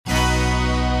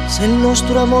Se il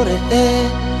nostro amore è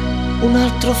un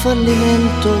altro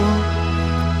fallimento,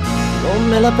 non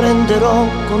me la prenderò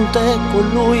con te, con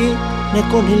lui, né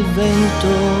con il vento,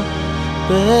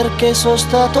 perché sono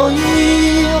stato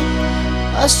io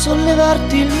a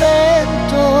sollevarti il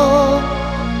mento,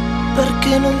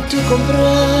 perché non ti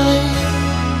comprai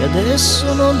e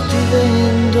adesso non ti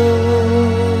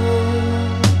vendo.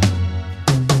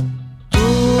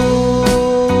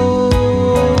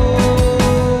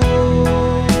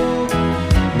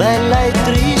 Bella e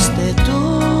triste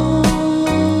tu,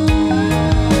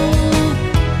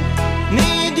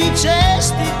 mi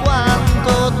dicesti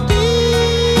quanto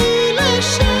ti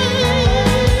lasciai,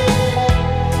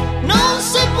 non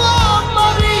si può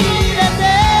morire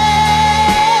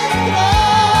dentro,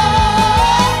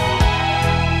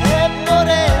 e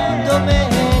morendo me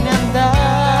ne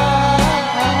andai.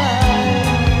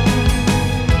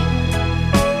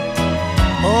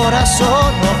 Ora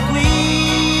sono qui,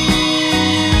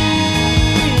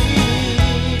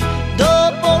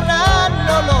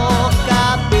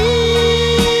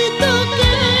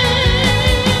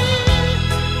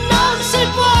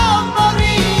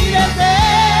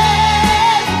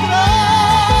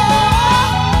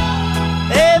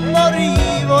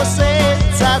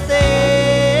 senza te.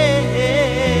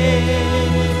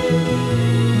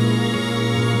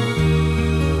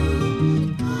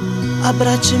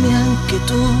 Abbracciami anche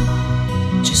tu,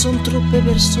 ci sono troppe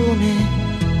persone,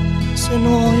 se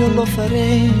no io lo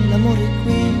farei l'amore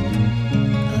qui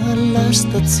alla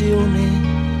stazione,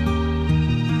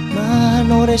 ma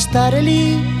non restare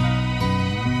lì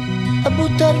a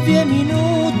buttar via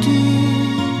minuti,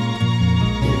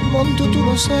 il mondo tu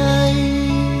lo sai,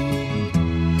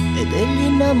 e degli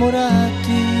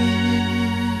innamorati.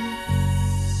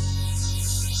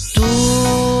 Tu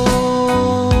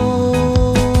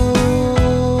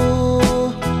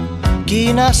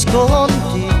chi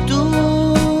nascondi tu,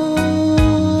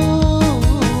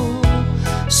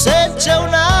 se c'è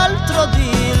un altro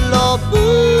dillo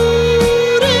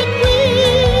pure qui,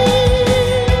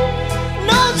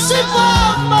 non si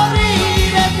può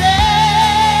morire dentro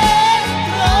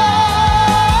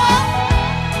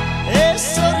e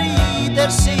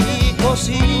sorridersi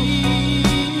così,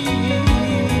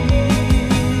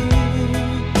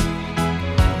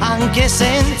 anche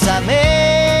senza me.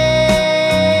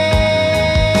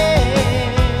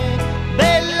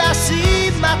 Bella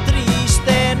sì, ma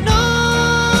triste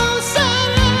non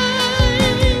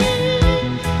sarai,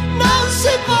 non si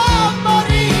può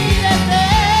morire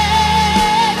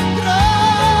dentro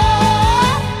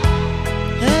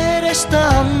e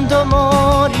restando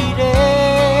morirei.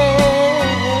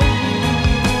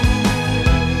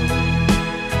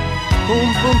 Un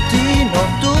puntino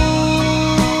tu,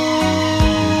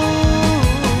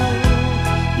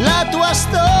 la tua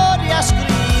storia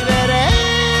scrivere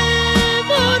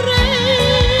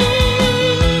vorrei,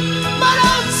 ma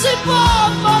non si può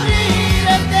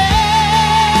morire dentro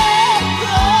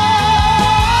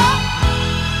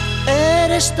e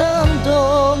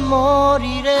restando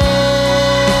morirei.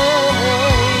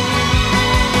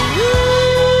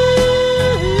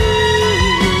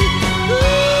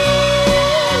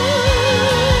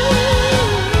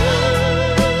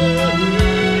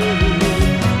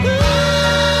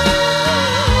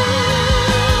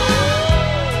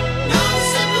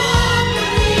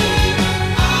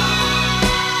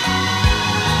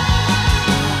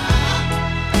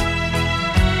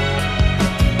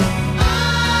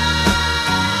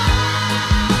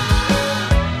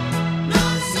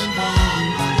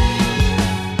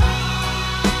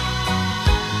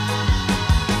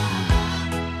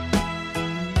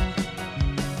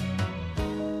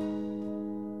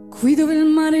 Qui dove il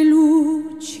mare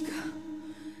luccica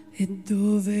e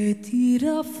dove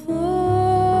tira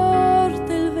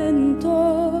forte il vento,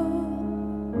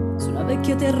 su una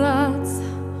vecchia terrazza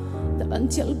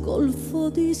davanti al golfo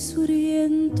di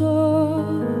Sorrento,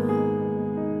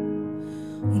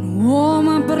 un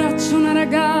uomo abbraccia una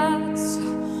ragazza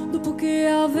dopo che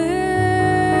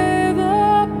aveva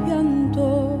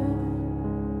pianto,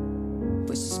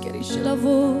 poi si schiarisce la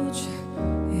voce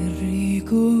e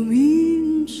ricomincia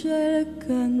il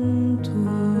canto.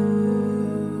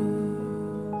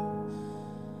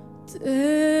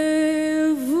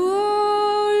 Te voglio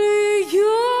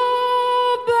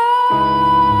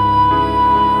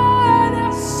bene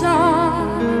assai,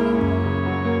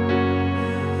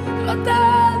 ma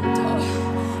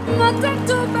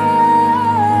tanto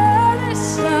bene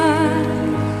sai,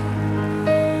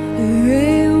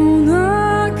 è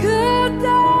una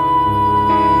catena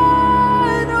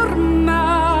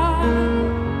ormai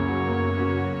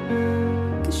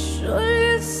che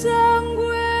scioglie il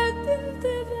sangue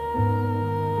dentro te.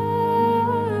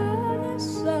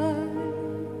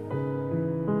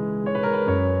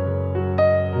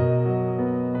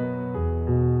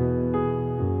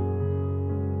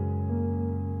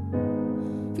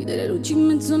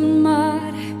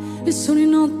 mare e sono i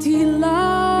notti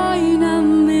là in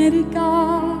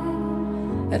America.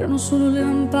 Erano solo le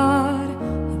lampade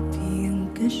e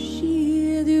pink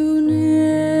scie di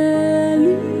un'elica.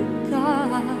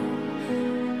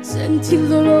 Senti il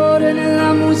dolore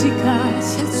nella musica,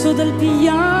 si alzò dal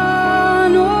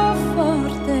piano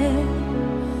forte,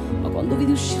 ma quando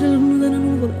vidi uscire la luna dalla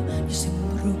nuvola gli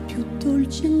sembrò più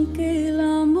dolce anche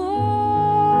la morte.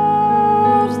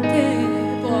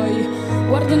 Poi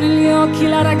guardo negli occhi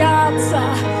la ragazza,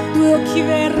 due occhi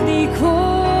verdi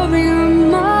come il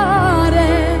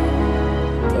mare.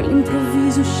 Poi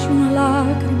all'improvviso uscì una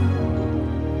lacrima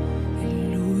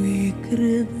e lui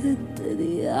credette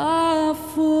di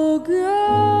affogare.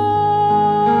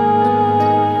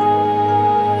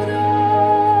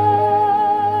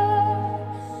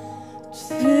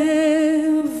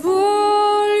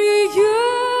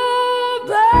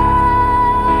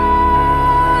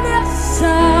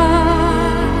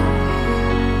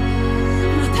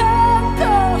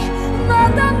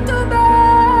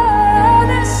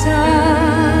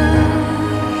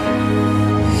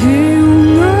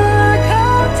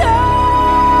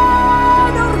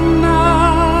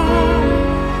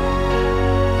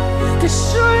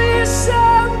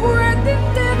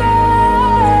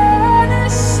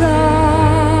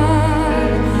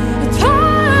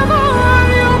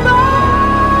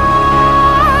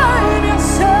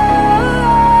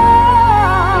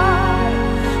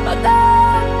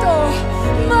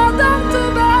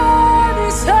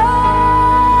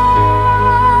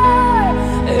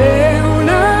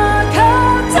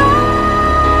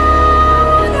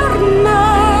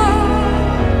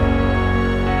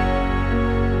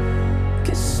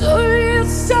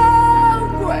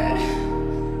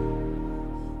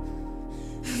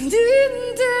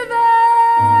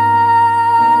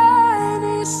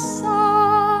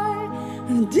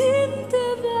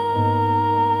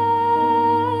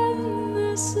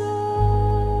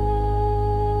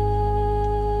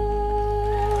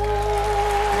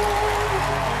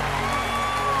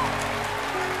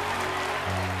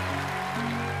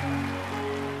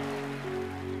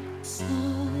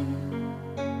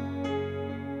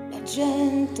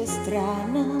 Gente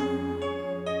strana,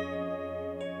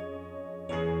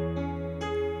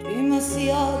 prima si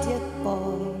odia e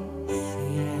poi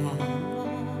si ama,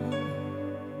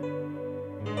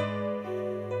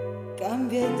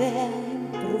 cambia idea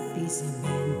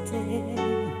improvvisamente,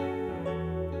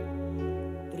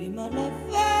 prima la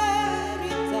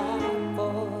verità,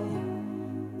 poi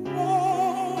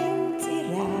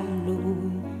mentirà lui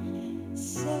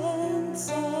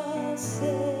senza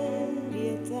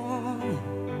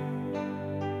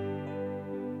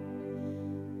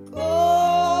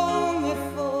come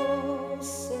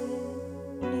fosse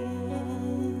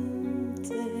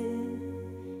niente.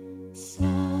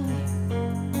 Sai,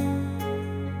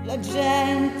 la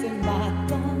gente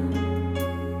matta,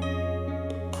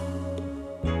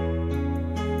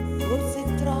 forse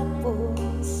è troppo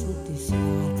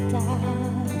soddisfatta,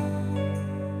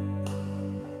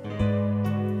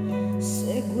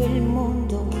 segue il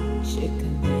mondo ciecamente.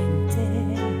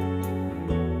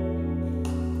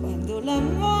 Quando la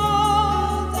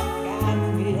moda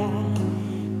cambia,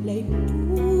 lei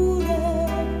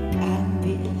pure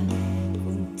cambia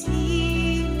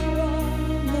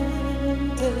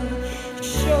continuamente,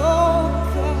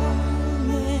 scioccamente.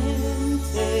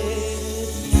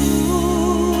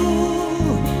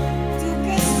 Tu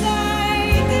che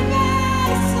sei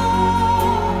diverso,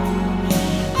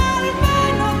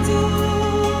 almeno tu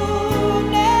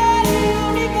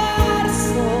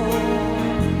nell'universo.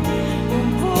 Un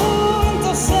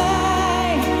punto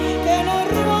sei che non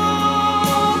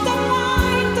ruota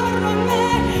mai intorno a me,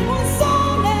 un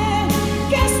sole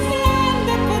che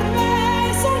splende per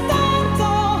me soltanto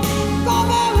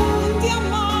come un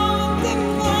diamante in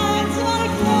mezzo al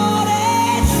cuore.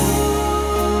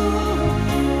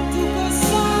 Tu che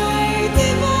sei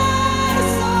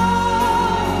diverso,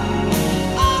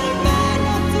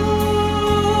 almeno tu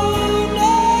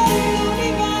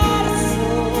nell'universo.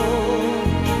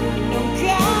 Non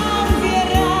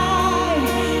cambierai,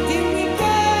 dimmi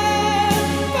che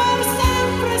per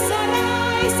sempre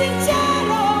sarai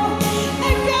sincero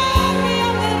e che mi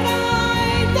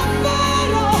amerai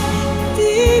davvero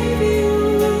di più,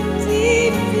 di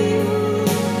più,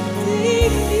 di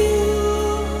più.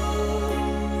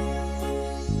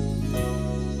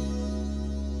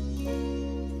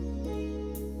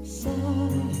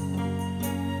 Sai,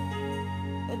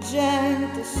 la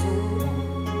gente sola,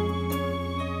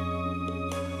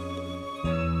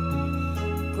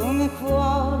 come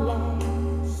può lei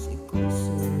si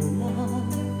consola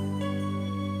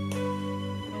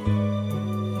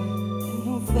e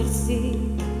non farsi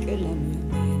la mia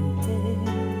mente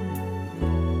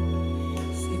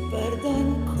si perde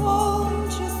in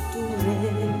congetture,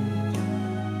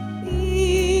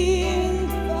 in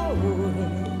paure,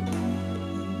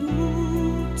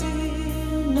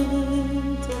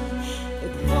 inutilmente, e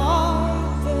poi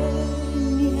per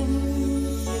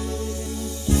niente.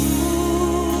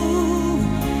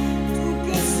 Tu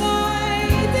che sei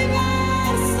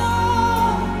diverso,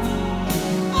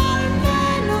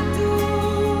 almeno tu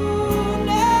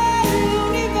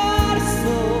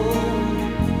nell'universo,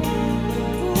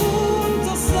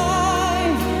 punto sai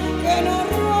che non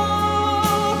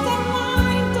ruota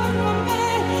mai intorno a me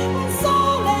un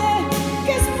sole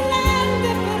che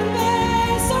splende per me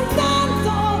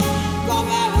soltanto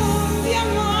come un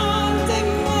diamante in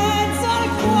mezzo al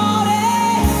cuore.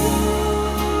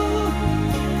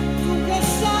 Tu che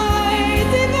sei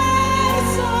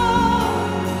diverso,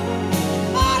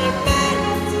 almeno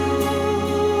tu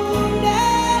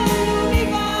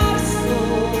nell'universo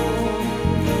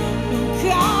non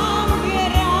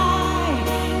cambierai,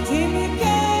 dimmi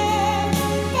che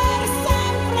per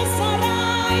sempre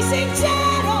sarai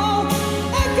sincero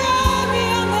e che mi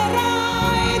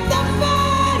amerai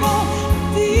davvero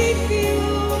di più,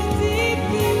 di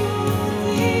più,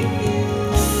 di più.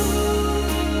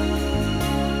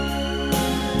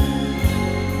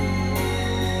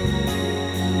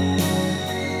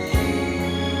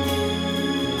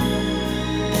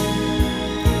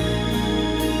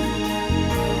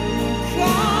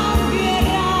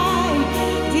 Cambierai,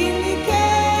 dimmi che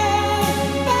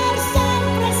per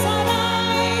sempre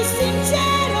sarai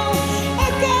sincero e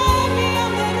che mi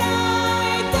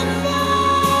amerai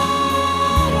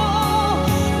davvero,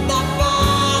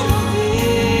 davvero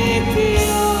di più.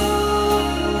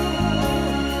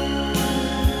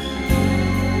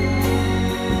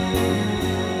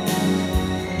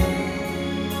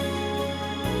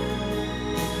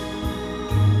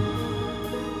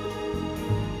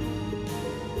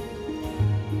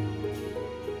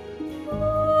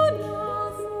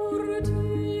 Una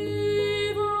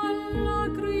furtiva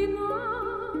lacrima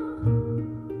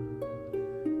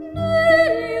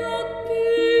negli occhi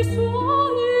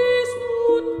suoi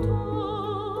spuntò,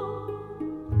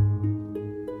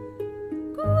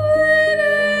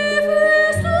 quelle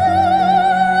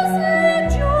festose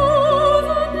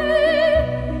giovani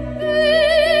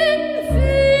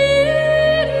inferior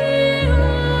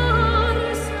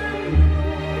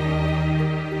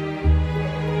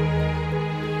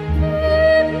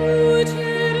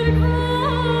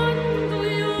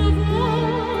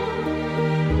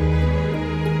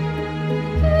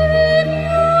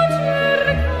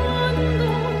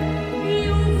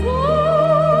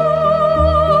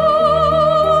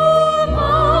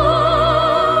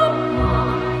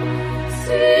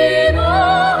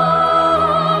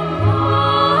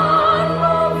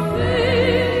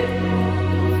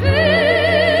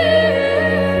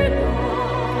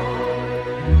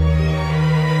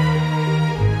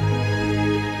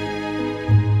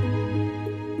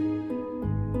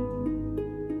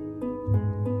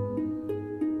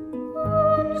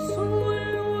un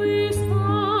solo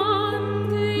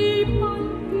istante i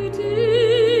palpiti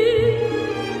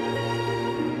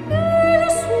del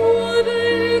suo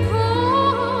bel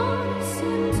cor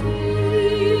sentì,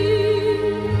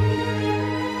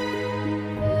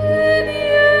 e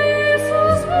miei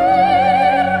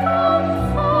sospiri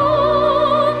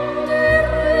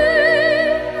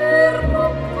confonderebbero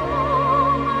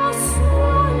come a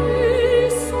suoi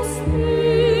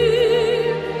sospiri.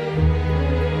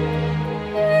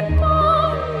 E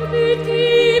palpiti,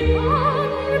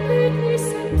 palpiti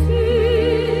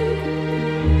sentir,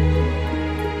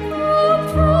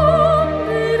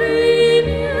 confondere i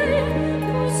miei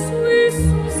con suoi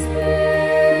sospiri.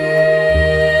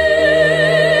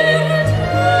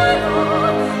 Cielo,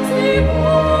 si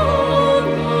può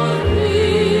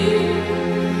morire,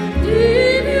 di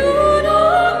più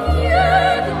non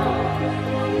chiedo,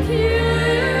 non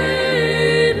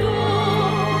chiedo.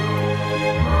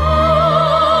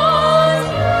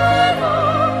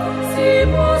 Si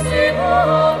può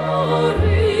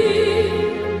morire,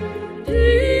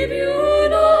 di più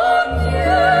non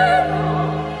chiedo,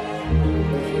 non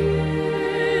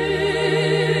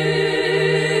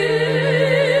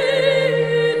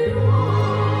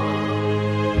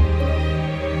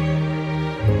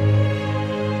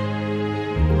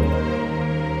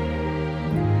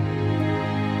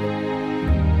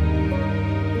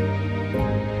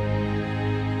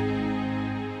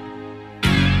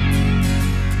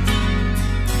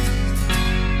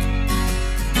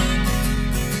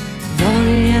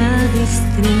Voglia di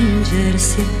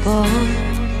stringersi e poi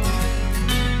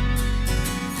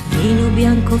vino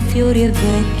bianco, fiori e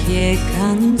vecchie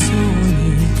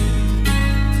canzoni,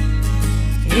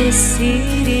 e si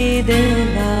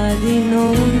rideva di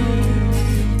noi.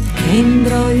 Che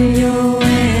imbroglio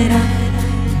era,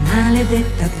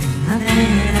 maledetta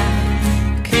primavera,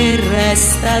 che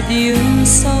resta di un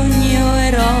sogno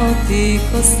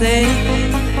erotico se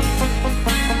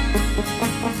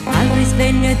al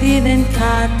risveglio è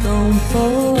diventato un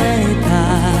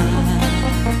poeta.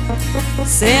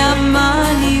 Se a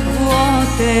mani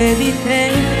vuote di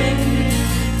te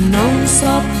non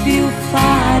so più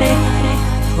fare,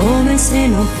 come se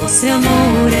non fosse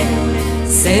amore,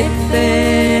 se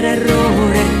per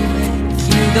errore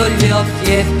chiudo gli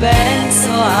occhi e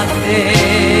penso a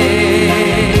te.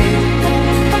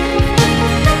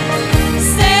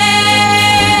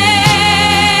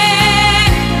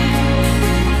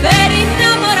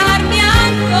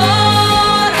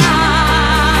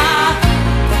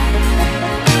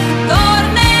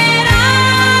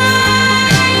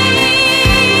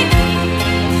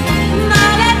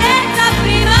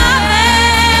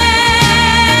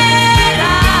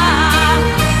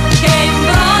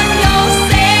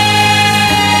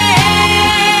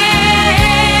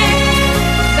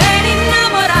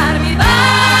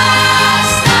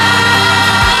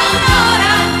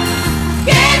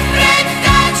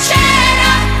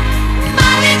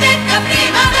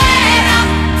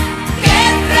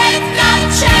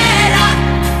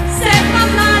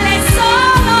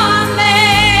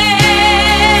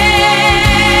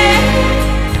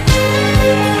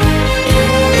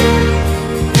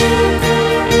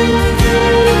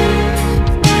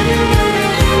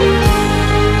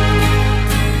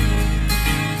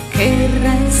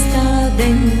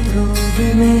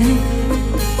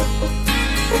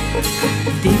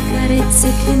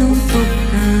 Che non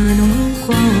toccano il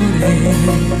cuore,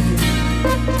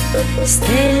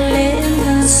 stelle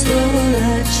una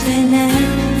sola ce n'è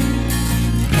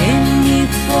che mi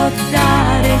può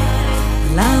dare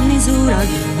la misura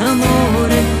di un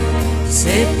amore.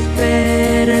 Se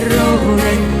per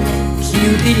errore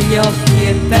chiudi gli occhi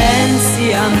e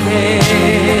pensi a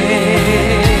me.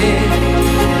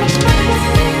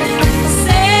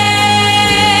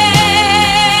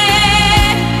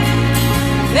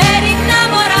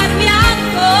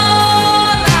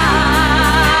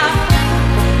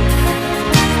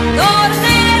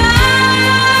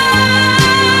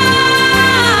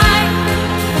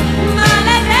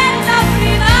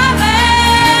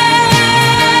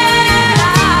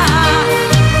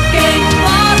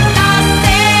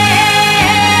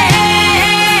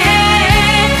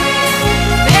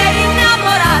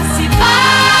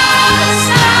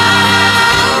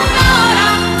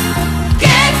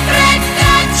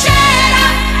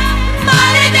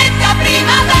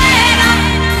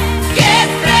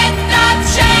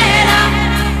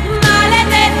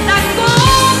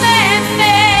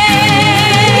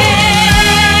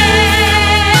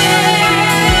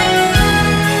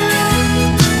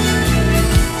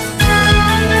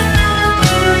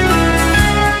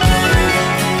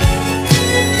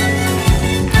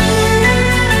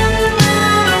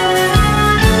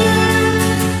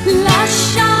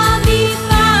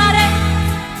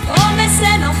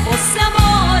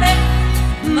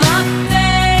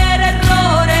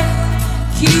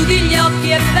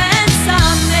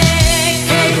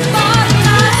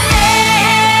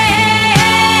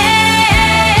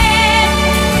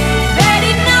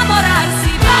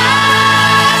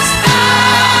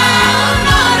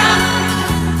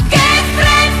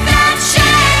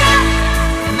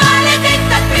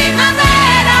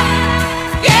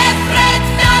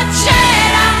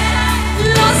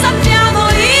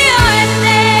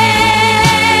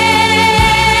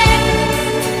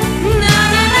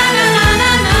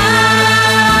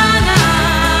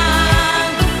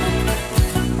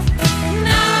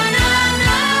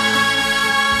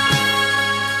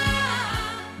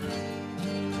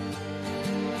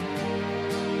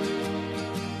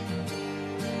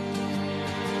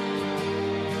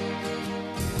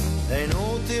 È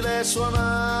inutile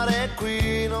suonare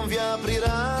qui, non vi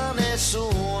aprirà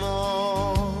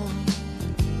nessuno.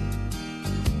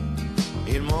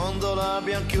 Il mondo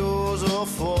l'abbiamo chiuso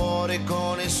fuori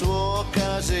con il suo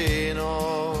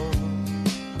casino.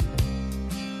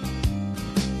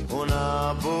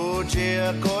 Una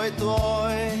bugia coi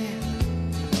tuoi,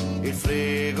 il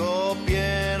frigo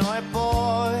pieno e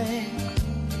poi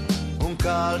un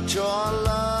calcio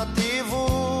alla TV.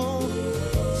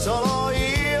 Solo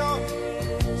io,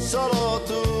 solo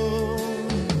tu.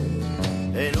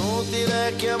 È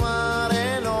inutile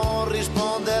chiamare, non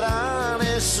risponderà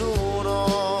nessuno.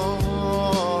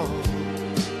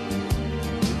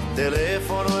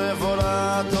 Telefono è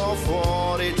volato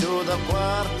fuori giù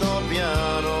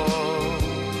piano.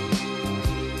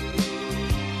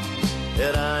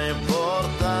 Era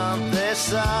importante,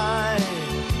 sai,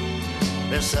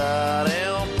 pensare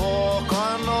un poco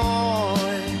a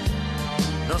noi.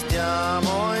 Non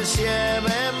stiamo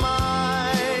insieme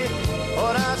mai.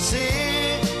 Ora sì,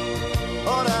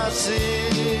 ora sì.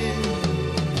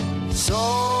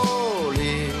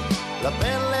 Soli, la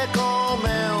pelle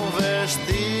come un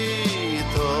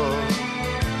vestito.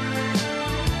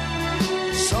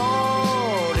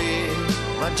 Soli,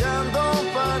 mangiando un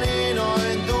panino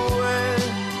in due,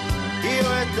 io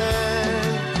e te.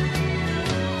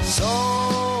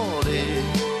 Soli,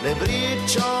 le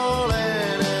briciole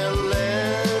nel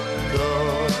letto.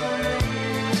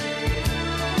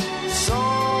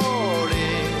 Soli,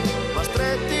 ma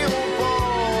stretti un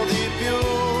po' di più.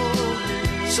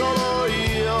 Solo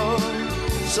io,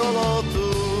 solo tu.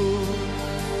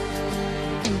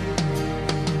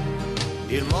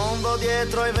 Il mondo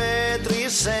dietro ai vetri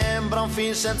sembra un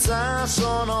film senza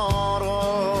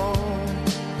sonoro.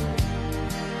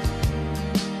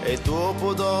 E il tuo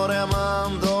pudore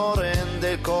amando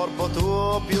rende il corpo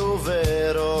tuo più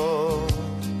vero.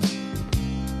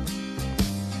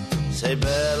 Sei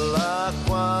bella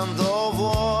quando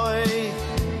vuoi,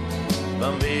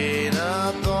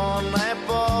 bambina, donna e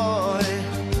poi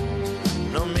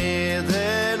non mi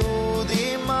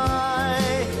deludi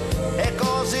mai. È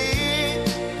così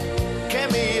che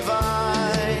mi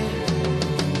vai.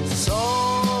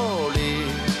 Soli,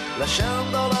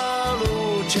 lasciando la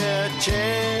luce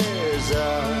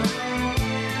accesa.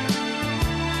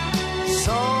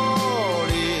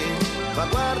 Soli, ma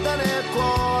guarda nel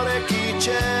cuore chi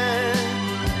c'è,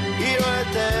 io e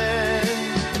te.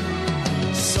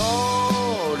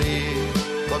 Soli,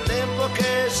 col tempo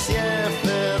che si è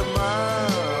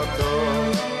fermato.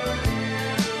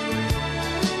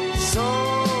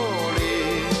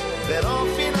 Soli, però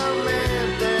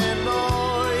finalmente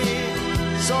noi,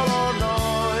 solo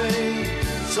noi,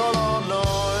 solo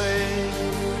noi.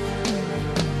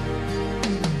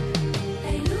 È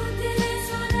inutile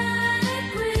suonare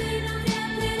qui, non mi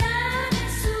aprirà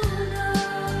nessuno.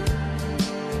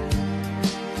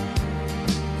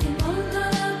 Il mondo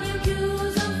l'abbiamo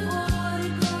chiuso fuori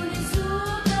con il suo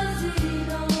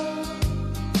casino.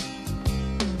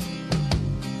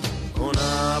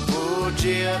 Una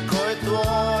bugia coi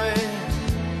tuoi,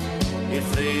 il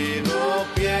frigo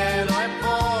pieno e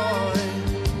poi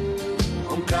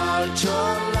un calcio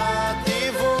alla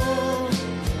TV.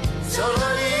 Solo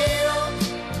io,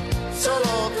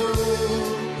 solo tu,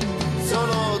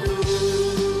 solo tu.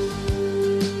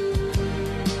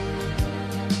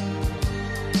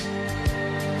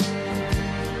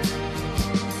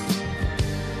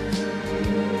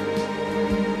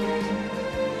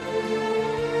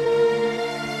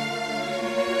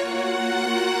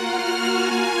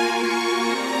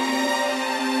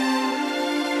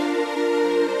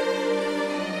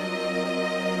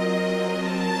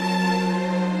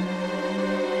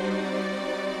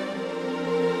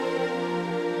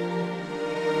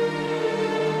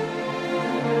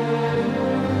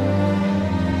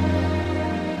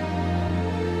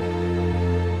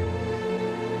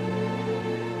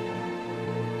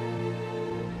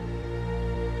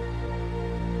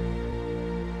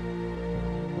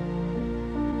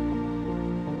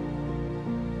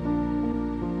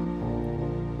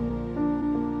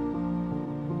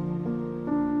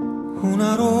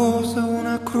 Una rosa,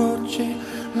 una croce,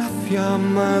 la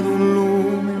fiamma d'un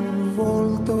lume, un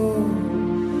volto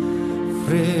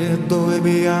freddo e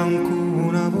bianco,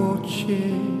 una voce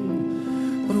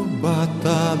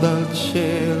rubata dal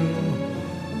cielo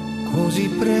così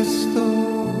presto.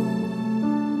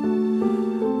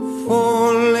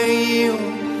 Folle io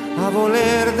a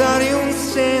voler dare un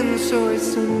senso e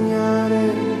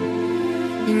sognare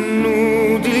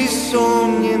inutili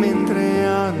sogni mentre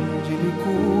angeli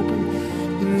cupi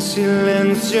in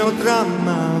silenzio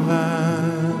tramavano.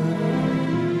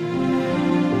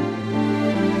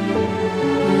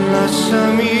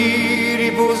 Lasciami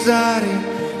riposare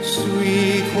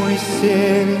sui tuoi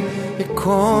seni e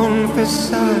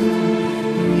confessare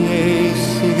i miei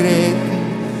segreti.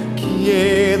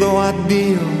 Chiedo a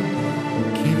Dio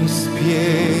che mi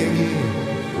spieghi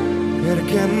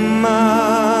perché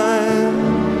mai,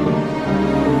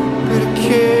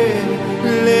 perché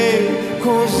lei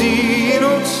così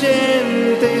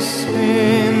innocente e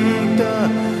spenta,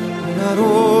 una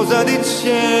rosa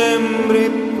dicembre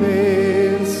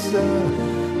persa,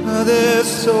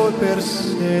 adesso e per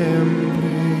sempre.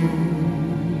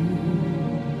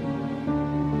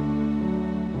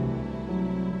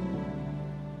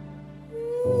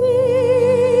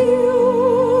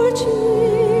 Io ci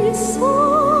sarò.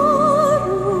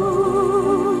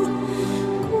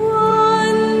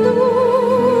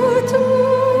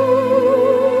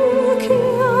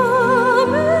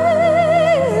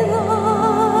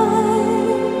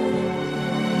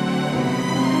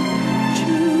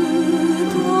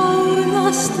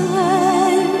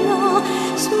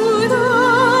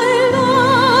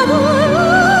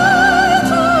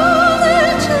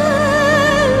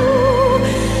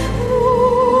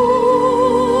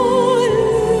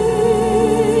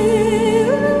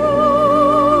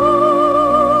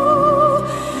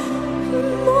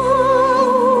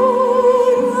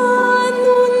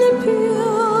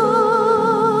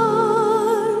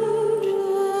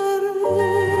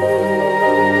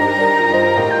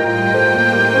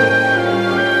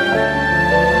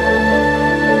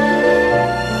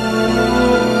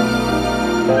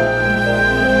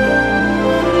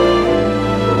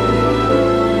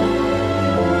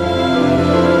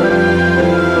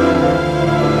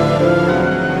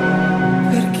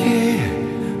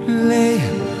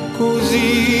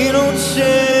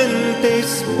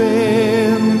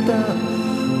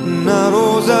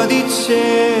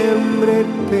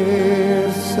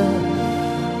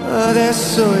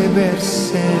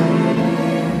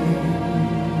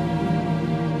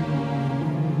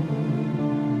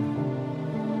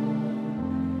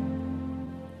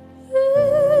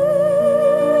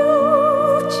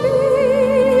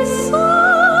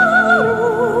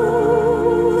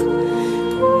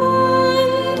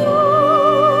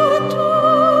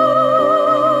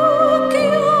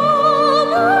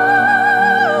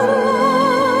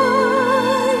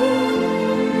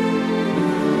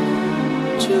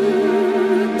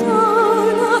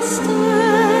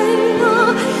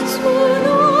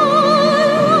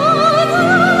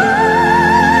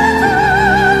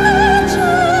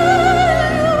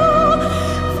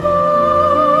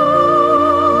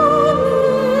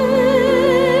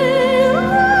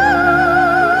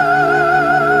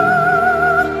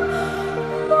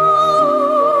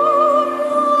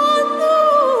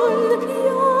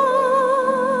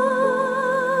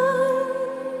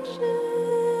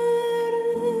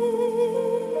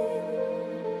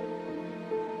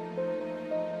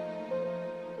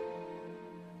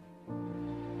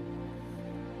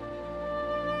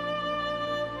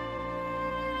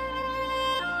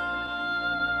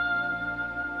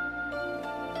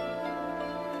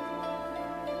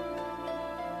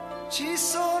 Ci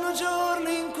sono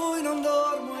giorni in cui non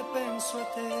dormo e penso a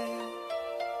te.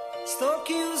 Sto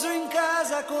chiuso in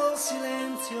casa col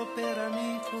silenzio per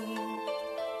amico,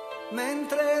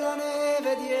 mentre la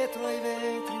neve dietro ai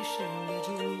vetri scende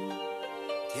giù.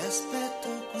 Ti aspetto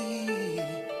qui,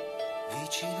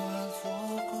 vicino al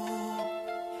fuoco.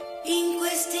 In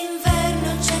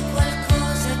quest'inverno c'è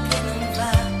qualcosa che non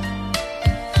va.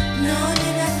 Non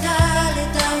è Natale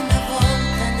da una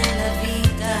volta nella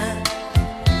vita,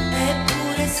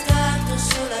 eppure è stato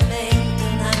solamente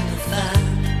un anno fa.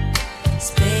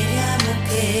 Speriamo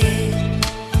che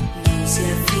non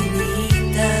sia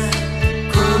finita.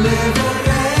 Come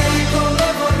vorrei,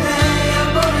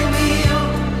 amore mio,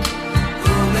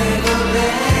 come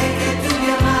vorrei che tu mi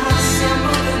amassi,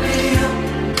 amore mio,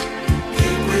 che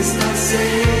questa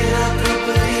sera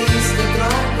troppo triste,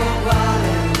 troppo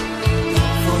uguale,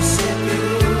 non fosse più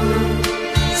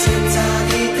senza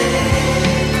di te.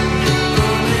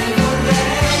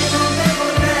 Come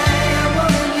vorrei,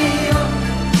 amore mio,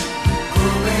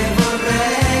 come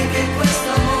vorrei che questo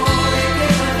amore che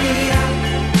va via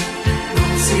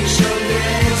non si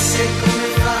sciogliesse come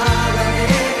fa la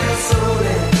neve al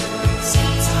sole,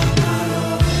 senza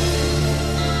parole.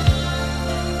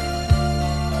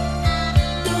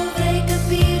 Dovrei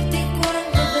capirti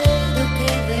quando vedo che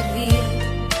vai via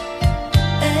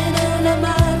e non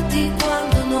amarti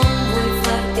quando non vuoi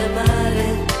farti amare,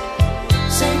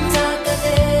 senza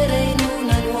cadere in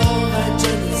una nuova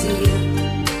gelosia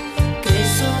che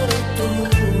solo tu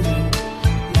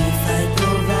mi fai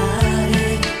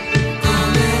provare.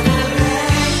 Come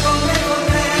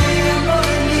vorrei,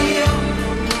 amore mio,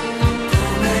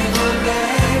 come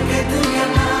vorrei che tu mi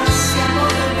amassi,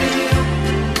 amore mio,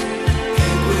 che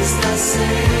questa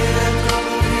sera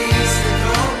troppo triste,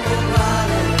 troppo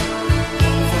uguale,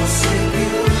 non fosse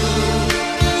più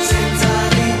senza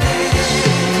di te.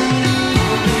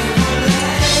 Come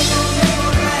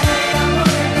vorrei,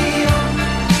 amore mio,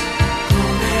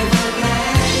 come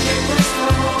vorrei che questo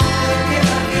amore che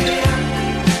va via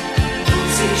non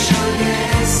si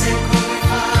sciogliesse come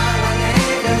fa la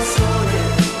neve al sole,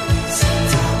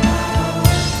 senza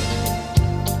parole.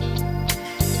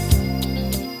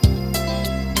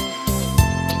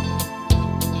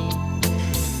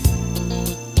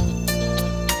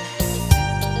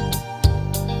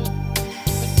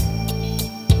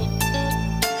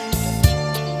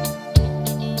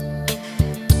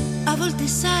 A volte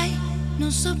sai,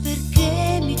 non so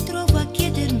perché mi trovo a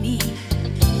chiedermi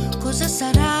cosa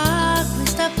sarà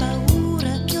questa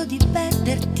paura che ho di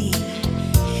perderti,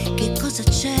 che cosa cosa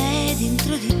c'è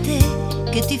dentro di te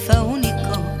che ti fa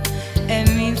unico e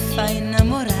mi fa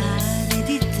innamorare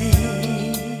di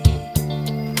te.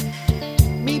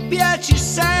 Mi piaci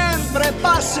sempre,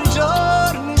 passo i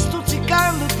giorni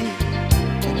stuzzicandoti,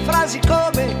 frasi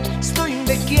come sto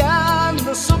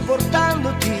invecchiando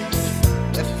sopportandoti,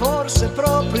 e forse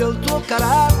proprio il tuo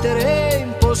carattere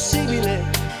impossibile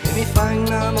che mi fa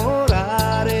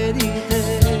innamorare di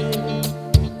te.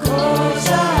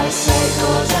 Cosa sei,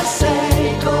 cosa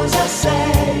sei, cosa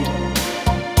sei?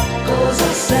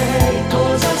 Cosa sei,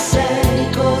 cosa sei,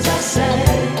 cosa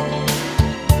sei?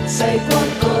 Sei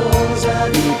qualcosa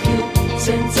di più,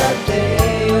 senza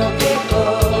te io che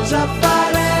cosa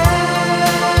farei?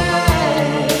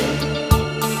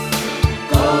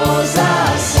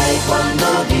 Cosa sei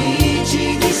quando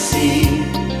dici di sì?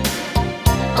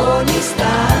 Ogni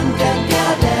istante anche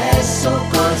adesso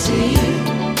così.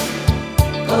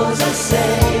 Cosa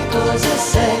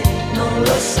sei, non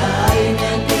lo sai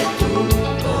neanche tu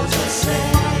cosa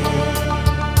sei.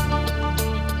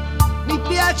 Mi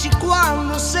piaci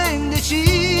quando sei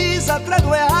indecisa tra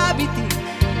due abiti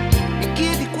e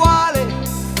chiedi quale,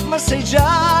 ma sai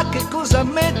già che cosa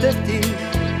metterti.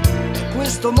 È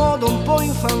questo modo un po'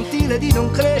 infantile di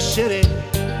non crescere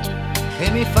che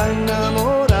mi fa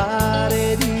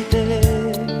innamorare di te.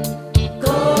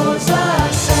 Cosa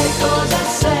sei, cosa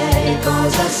sei,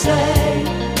 cosa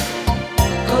sei?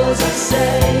 Cosa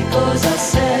sei, cosa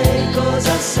sei,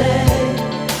 cosa sei?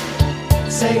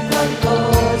 Sei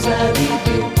qualcosa di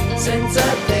più, senza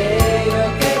te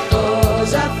io che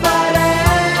cosa farei?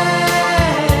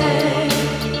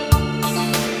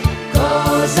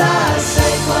 Cosa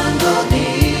sei quando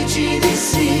dici di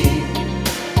sì?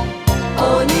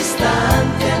 Ogni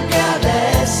istante anche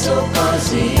adesso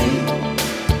così.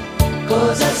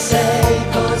 Cosa sei,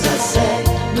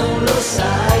 non lo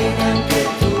sai neanche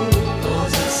tu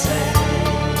cosa sei.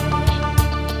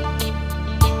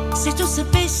 Se tu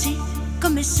sapessi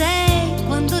come sei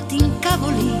quando ti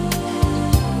incavoli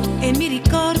e mi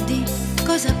ricordi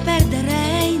cosa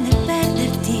perderei nel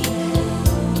perderti,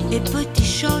 e poi ti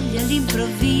sciogli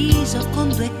all'improvviso con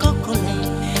due coccole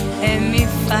e mi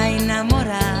fai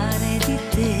innamorare di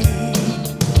te.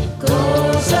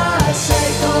 Cosa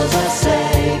sei, cosa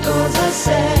sei, cosa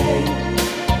sei?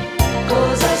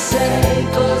 Cosa sei,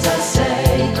 cosa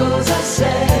sei, cosa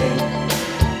sei?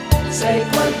 Sei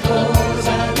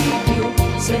qualcosa di più,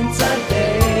 senza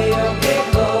te io che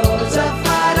cosa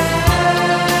farei?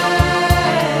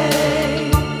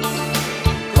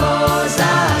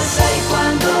 Cosa sei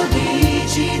quando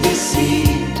dici di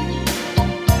sì?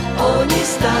 Ogni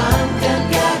istante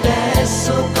anche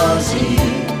adesso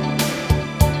così.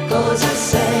 Cosa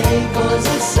sei,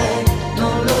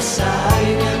 non lo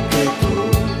sai neanche tu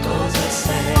cosa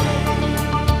sei.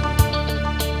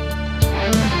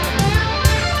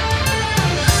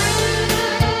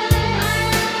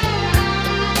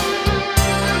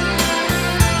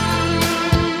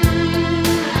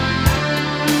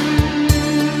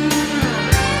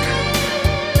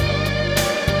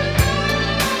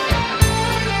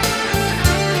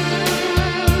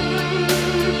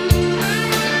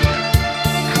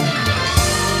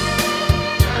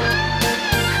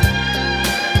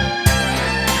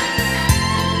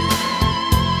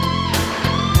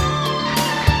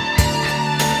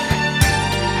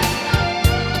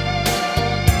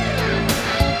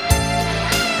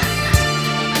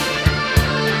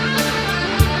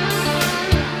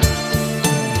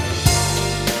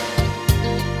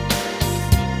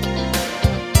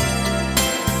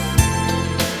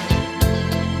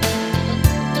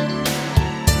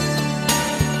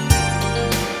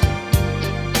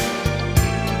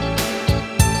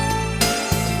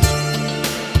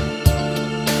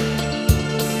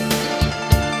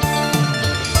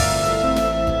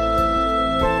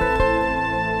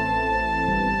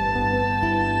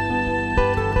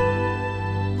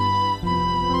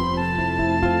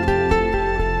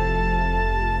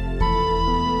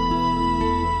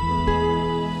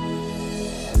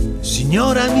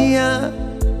 Signora mia,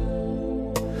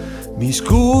 mi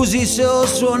scusi se ho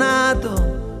suonato,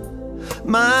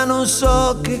 ma non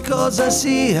so che cosa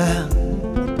sia.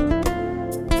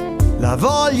 La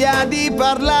voglia di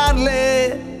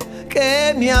parlarle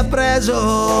che mi ha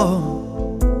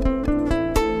preso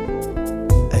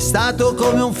è stato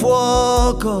come un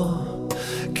fuoco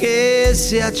che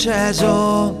si è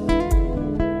acceso.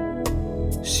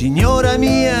 Signora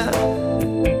mia,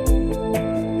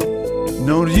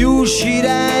 non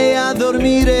riuscirei a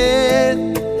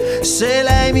dormire se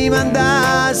lei mi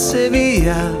mandasse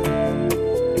via.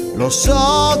 Lo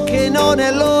so che non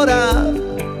è l'ora,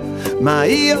 ma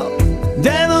io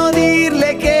devo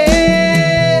dirle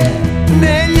che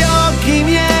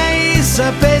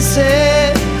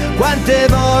quante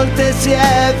volte si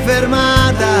è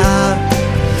fermata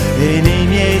e nei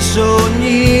miei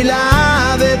sogni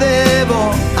la vedevo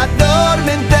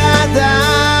addormentata.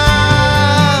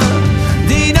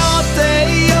 Di notte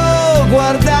io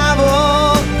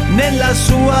guardavo nella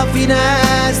sua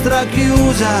finestra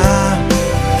chiusa,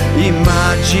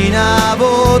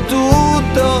 immaginavo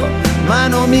tutto, ma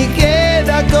non mi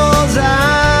chieda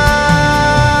cosa.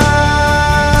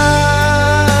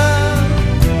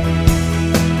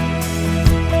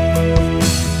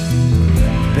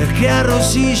 Perché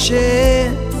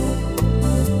arrossisce,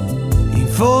 in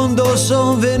fondo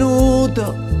son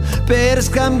venuto per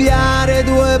scambiare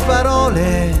due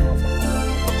parole.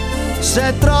 Se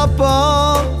è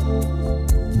troppo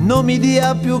non mi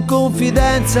dia più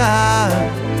confidenza,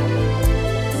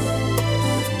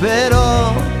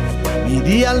 però mi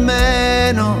dia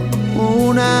almeno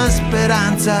una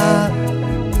speranza.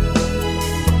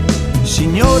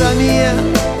 Signora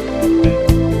mia,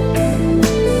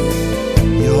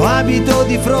 io abito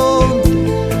di fronte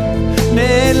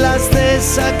nella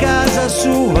stessa casa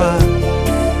sua.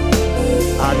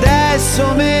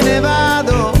 Adesso me ne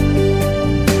vado,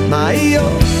 ma io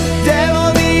devo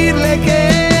dirle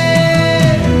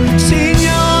che,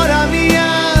 signora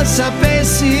mia,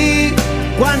 sapessi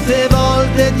quante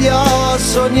volte ti ho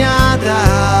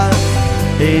sognata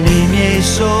e nei miei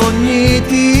sogni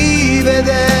ti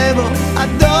vedevo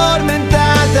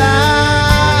addormentata.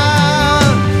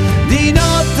 Di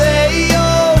notte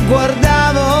io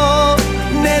guardavo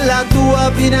nella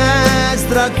tua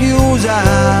finestra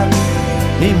chiusa,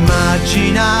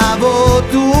 immaginavo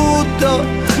tutto,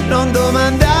 non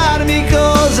domandarmi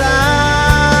cosa.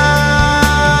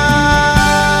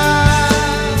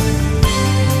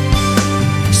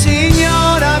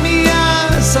 Signora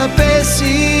mia,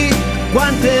 sapessi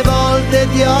quante volte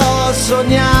ti ho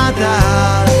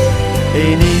sognata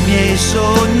e nei miei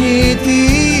sogni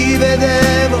ti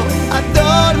vedevo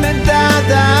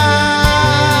addormentata.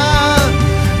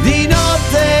 Di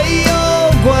notte io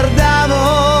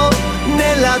guardavo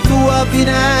nella tua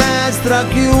finestra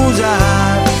chiusa,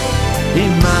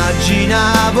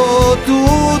 immaginavo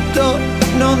tutto,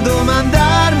 non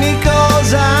domandarmi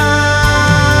cosa.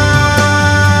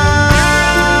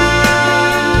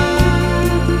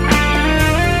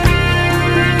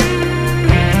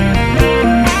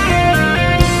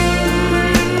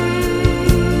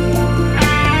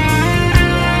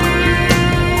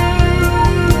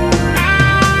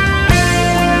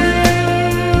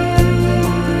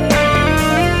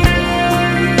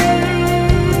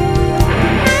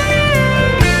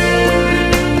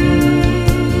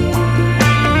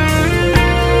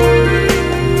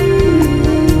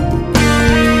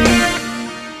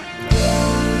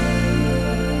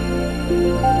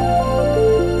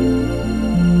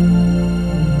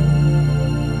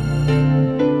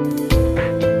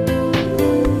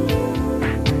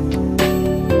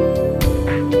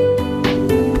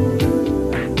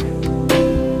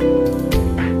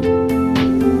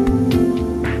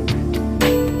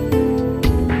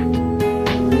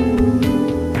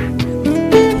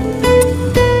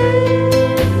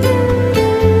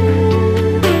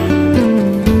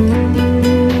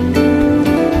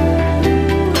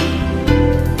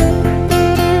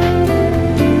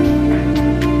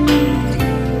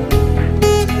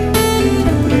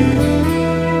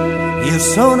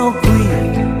 Sono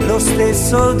qui lo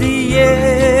stesso di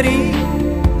ieri,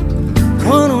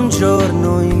 con un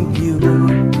giorno in più,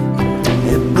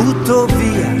 e butto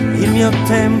via il mio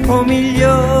tempo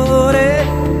migliore,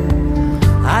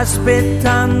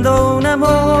 aspettando un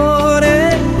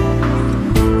amore,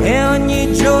 e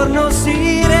ogni giorno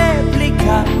si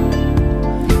replica,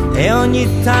 e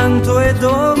ogni tanto è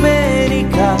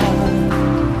domenica,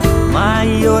 ma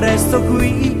io resto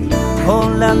qui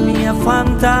con la mia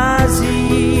fantasia,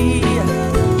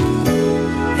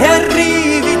 e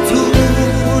arrivi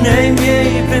tu nei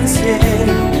miei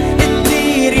pensieri e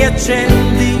ti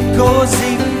riaccendi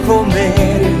così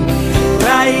com'eri.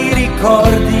 Tra i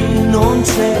ricordi non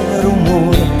c'è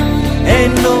rumore e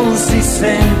non si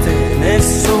sente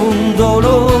nessun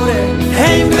dolore,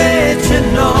 e invece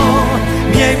no,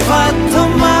 mi hai fatto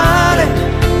male,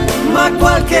 ma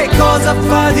qualche cosa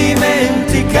fa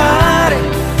dimenticare.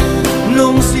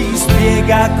 Non si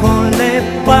spiega con le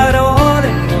parole,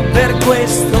 per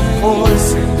questo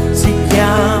forse si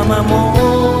chiama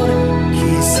amore.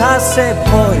 Chissà se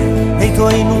poi nei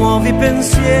tuoi nuovi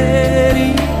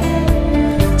pensieri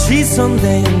ci son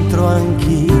dentro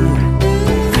anch'io,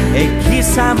 e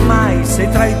chissà mai se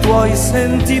tra i tuoi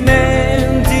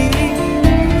sentimenti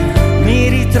mi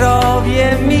ritrovi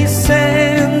e mi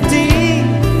senti,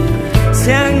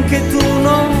 se anche tu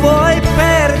non vuoi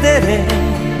perdere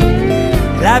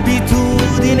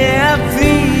l'abitudine a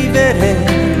vivere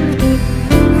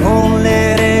con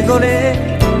le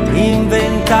regole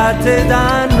inventate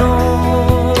da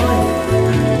noi.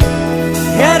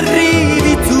 E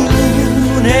arrivi tu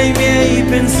nei miei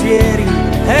pensieri,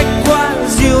 è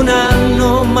quasi un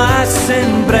anno ma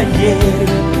sembra ieri,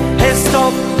 e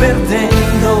sto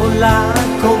perdendo la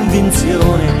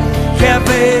convinzione che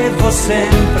avevo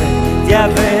sempre di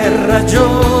aver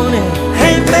ragione.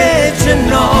 E invece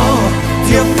no,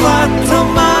 ti ho fatto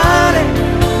male,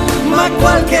 ma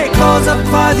qualche cosa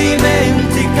fa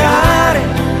dimenticare,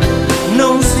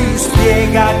 non si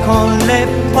spiega con le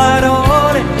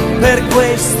parole, per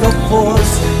questo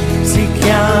forse si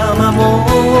chiama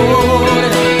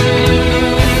amore.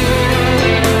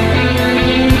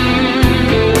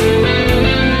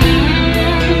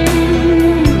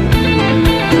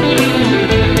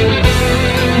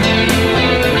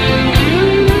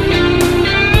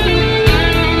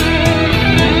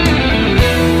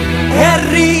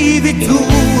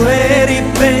 Tu e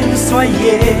ripenso a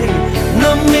ieri,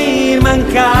 non mi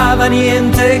mancava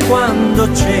niente quando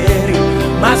c'eri,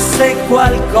 ma se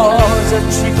qualcosa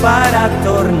ci farà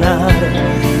tornare,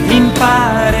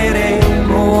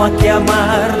 impareremo a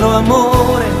chiamarlo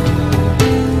amore.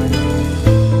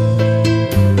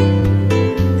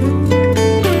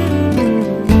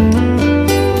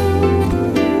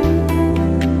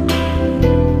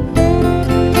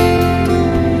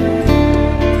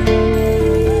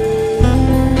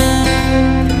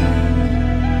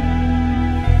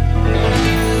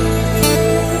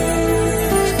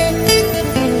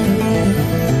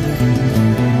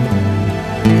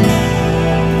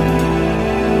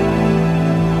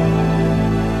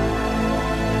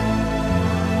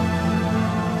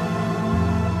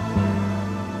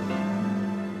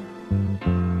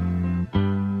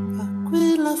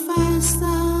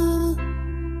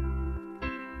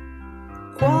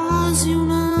 Quasi un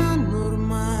anno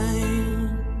ormai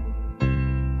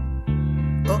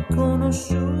ho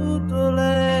conosciuto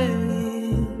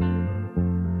lei,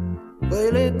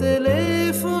 poi le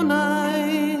telefonai,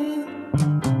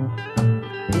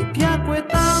 mi piacque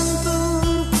tanto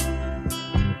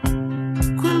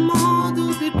quel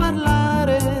modo di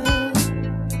parlare,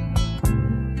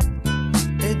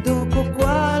 e dopo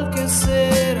qualche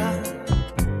sera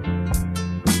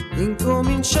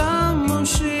incominciammo a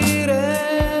uscire.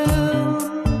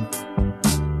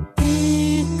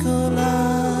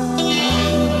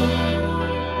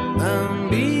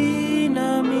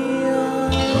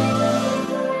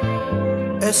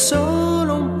 È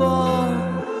solo un po'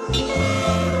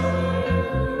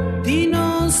 di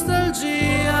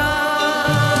nostalgia.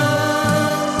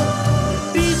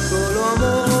 Piccolo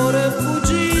amore,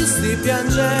 fuggisti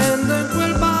piangendo, in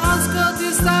quel bosco ti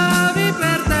stavi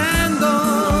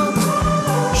perdendo.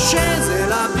 Scese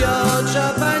la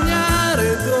pioggia a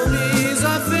bagnare il tuo viso,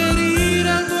 a ferire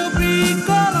il tuo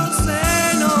piccolo seno.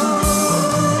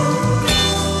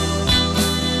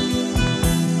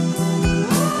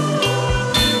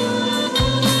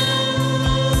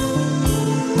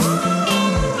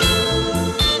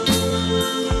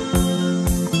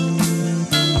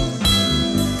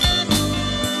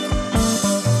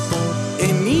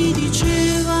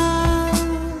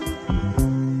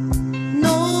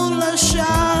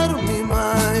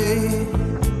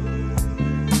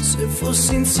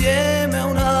 Fossi insieme a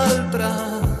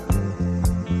un'altra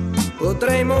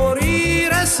potrei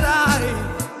morire, sai.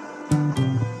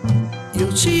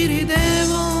 Io ci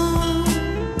ridevo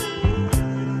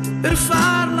per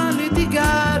farla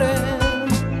litigare,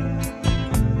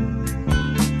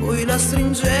 poi la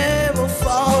stringevo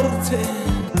forte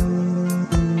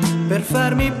per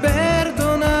farmi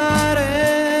perdonare.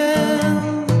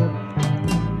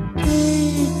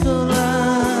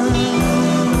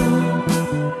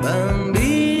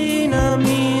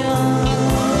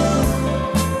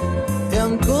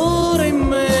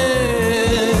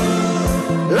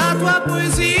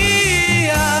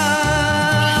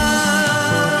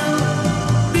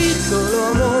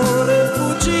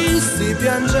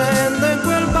 Piangendo, in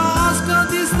quel bosco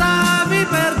ti stavi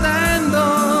perdendo.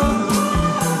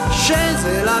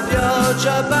 Scese la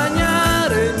pioggia a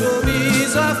bagnare il tuo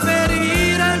viso, a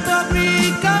ferire il tuo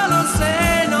piccolo seno.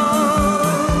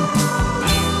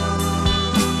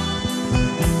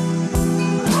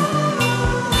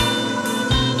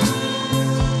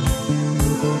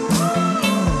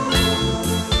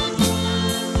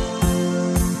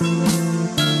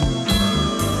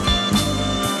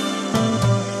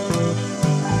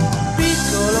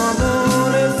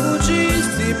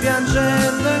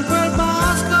 Piangendo, in quel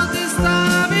bosco ti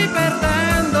stavi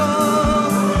perdendo.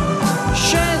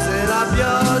 Scese la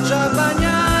pioggia a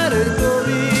bagnare il tuo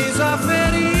viso, a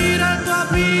ferire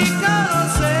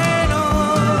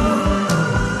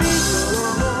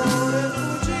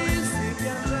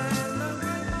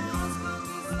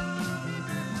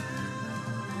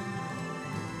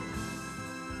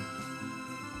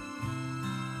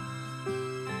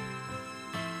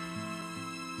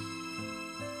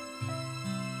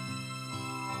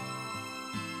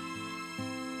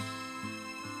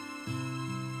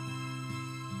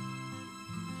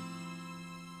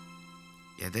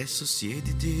E adesso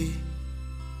siediti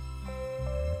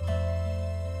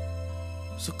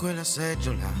su quella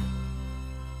seggiola,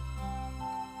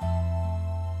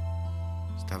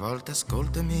 stavolta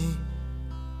ascoltami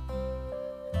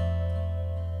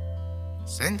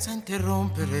senza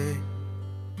interrompere.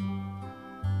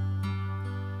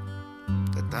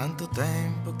 Da tanto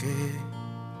tempo che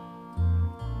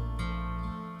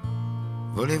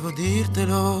volevo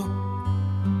dirtelo,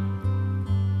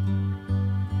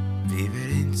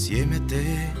 vivere insieme a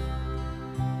te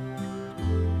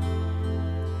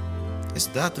è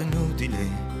stato inutile,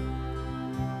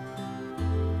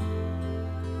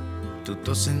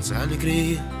 tutto senza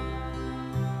allegria,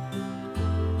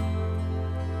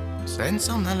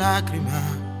 senza una lacrima,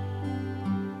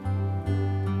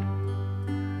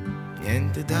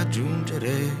 niente da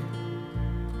aggiungere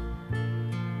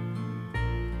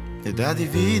e da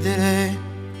dividere.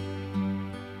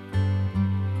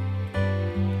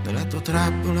 Dalla tua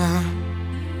trappola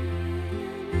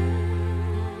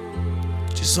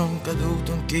ci son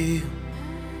caduto anch'io,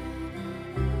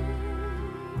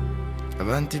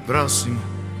 avanti il prossimo,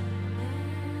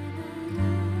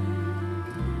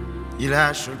 gli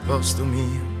lascio il posto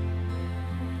mio.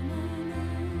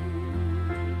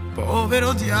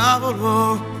 Povero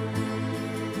diavolo,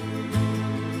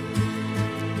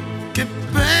 che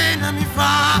pena mi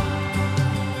fa.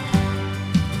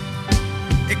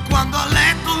 E quando a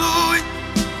letto lui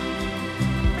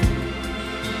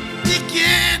ti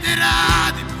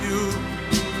chiederà di più,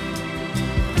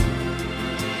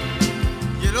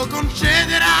 glielo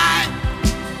concederai,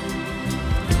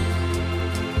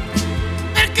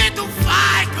 perché tu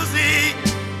fai così.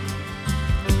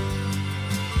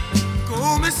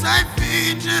 Come sai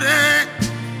fingere,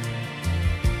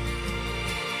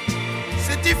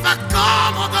 se ti fa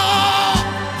comodo.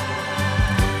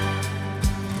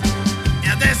 E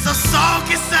adesso so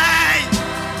chi sei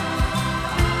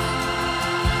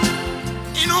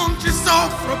e non ci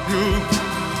soffro più.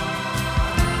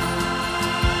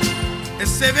 E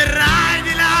se verrai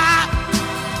di là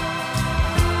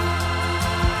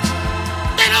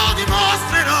te lo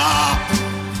dimostrerò.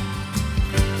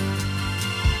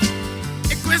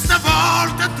 Questa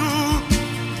volta tu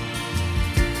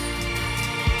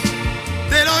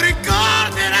te lo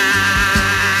ricorderai.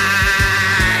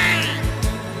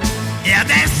 E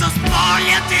adesso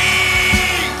spogliati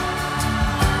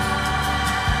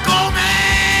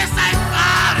come sai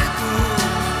fare tu,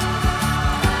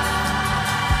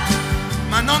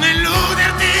 ma non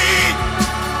illuderti,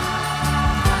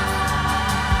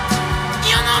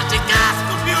 io non ci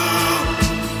casco più.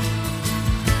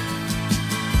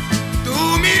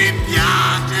 Mi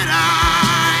rimpiangerai,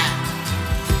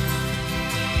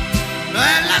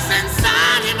 bella senza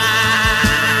anima.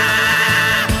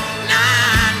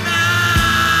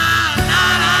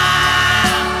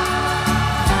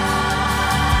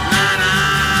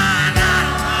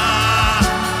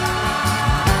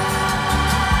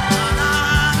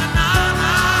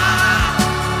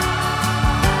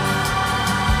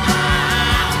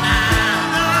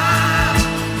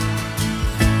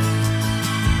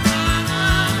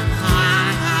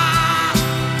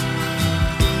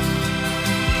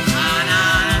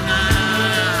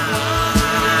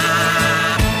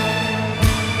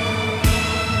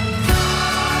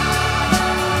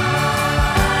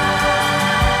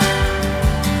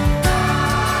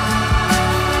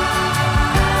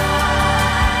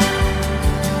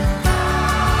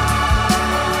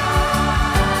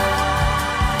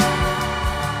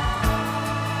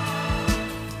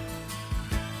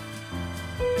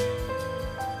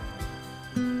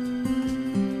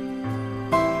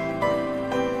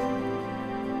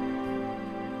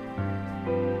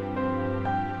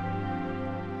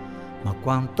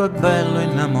 Quanto è bello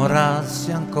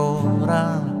innamorarsi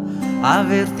ancora,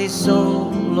 averti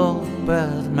solo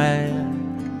per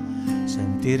me,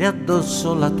 sentire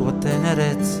addosso la tua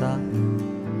tenerezza,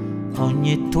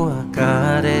 ogni tua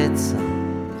carezza.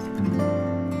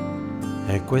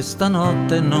 E questa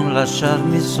notte non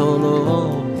lasciarmi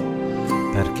solo,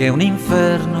 perché è un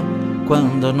inferno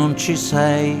quando non ci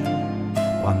sei,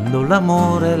 quando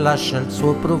l'amore lascia il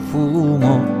suo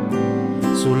profumo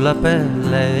sulla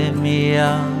pelle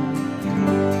mia.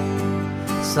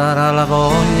 Sarà la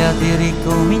voglia di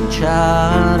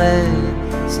ricominciare,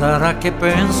 sarà che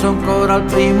penso ancora al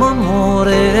primo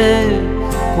amore,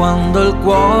 quando il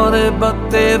cuore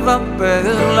batteva per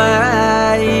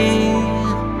lei.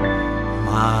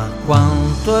 Ma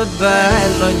quanto è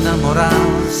bello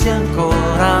innamorarsi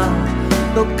ancora,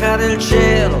 toccare il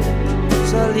cielo,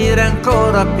 salire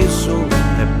ancora più su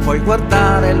e poi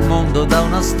guardare il mondo da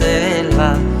una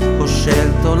stella. Ho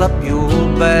scelto la più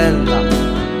bella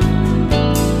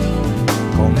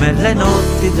come le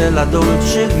notti della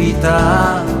dolce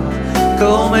vita,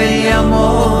 come gli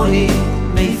amori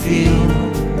nei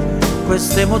film,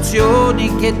 queste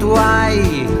emozioni che tu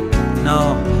hai,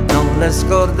 no, non le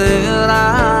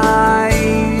scorderai.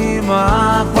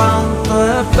 Ma quanto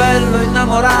è bello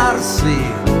innamorarsi,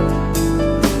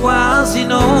 quasi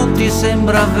non ti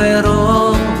sembra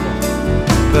vero,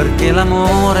 perché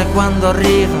l'amore quando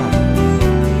arriva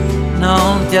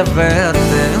non ti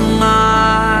avverte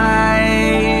mai.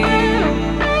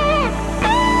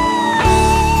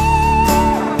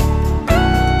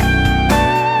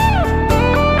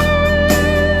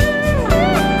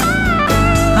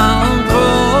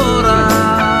 Ancora,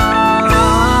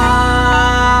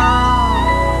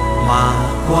 ma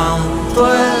quanto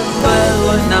è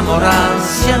bello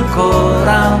innamorarsi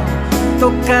ancora,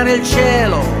 toccare il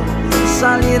cielo,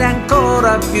 salire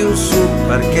ancora più su,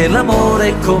 perché l'amore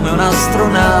è come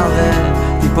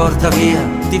un'astronave, ti porta via,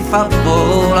 ti fa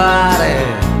volare,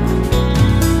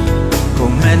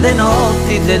 come le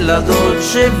notti della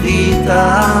dolce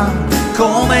vita,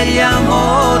 come gli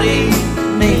amori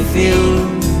nei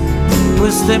film,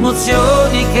 queste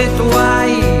emozioni che tu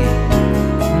hai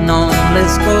non le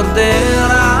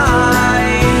scorderai.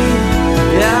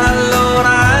 E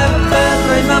allora è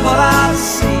bello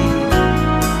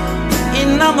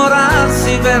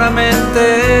innamorarsi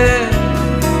veramente,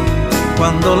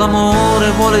 quando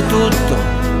l'amore vuole tutto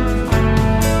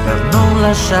per non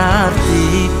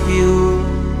lasciarti più.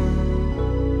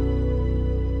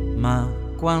 Ma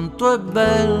quanto è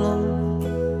bello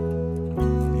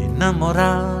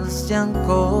innamorarsi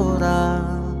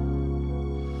ancora,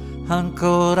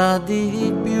 ancora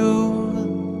di più,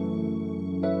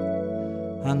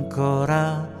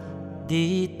 ancora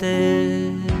di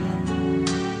te.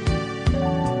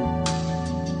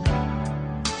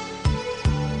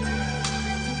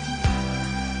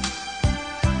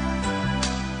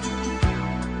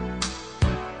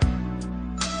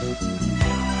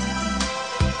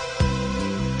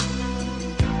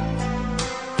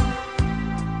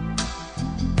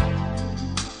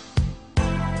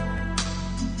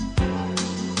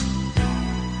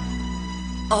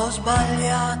 Ho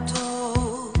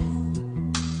sbagliato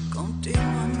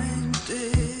continuamente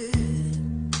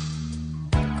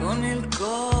con il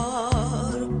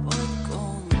corpo e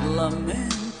con la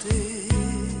mente.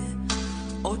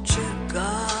 Ho cercato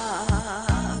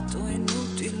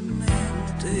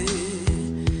inutilmente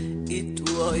i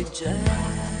tuoi gesti,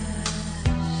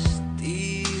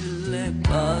 le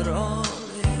parole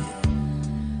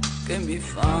che mi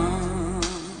fanno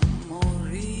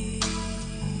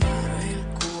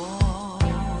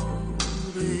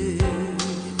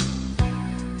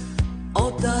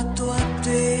dato a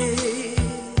te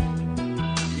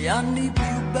gli anni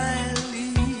più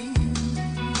belli,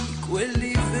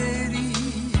 quelli veri,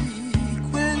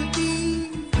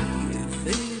 quelli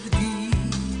verdi.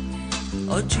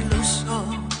 Oggi lo so,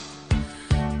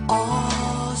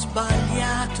 ho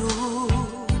sbagliato,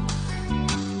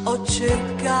 ho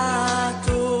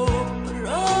cercato,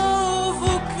 provocato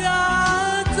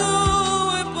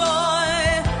e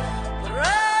poi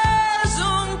preso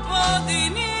un po' di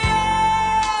niente.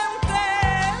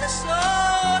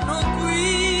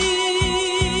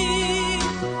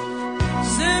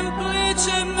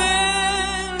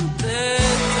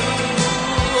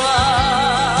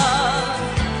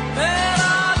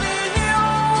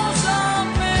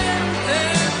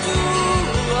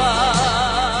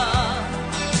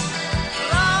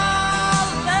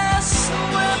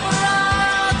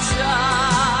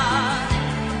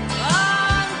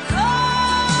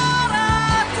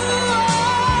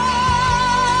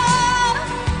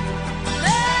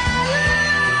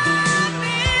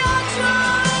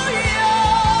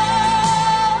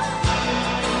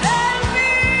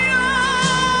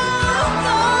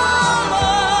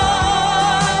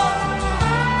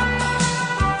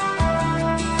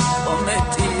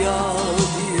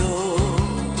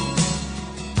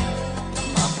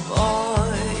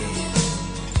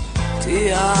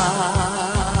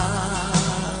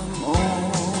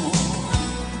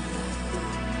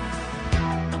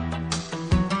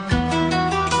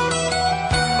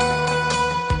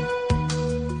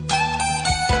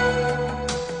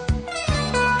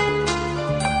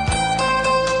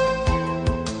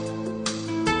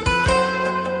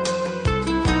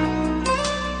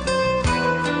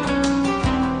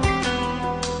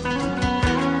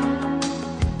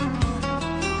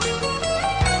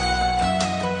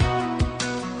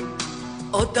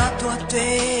 Ho dato a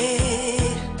te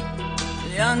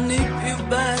gli anni più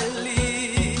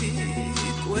belli,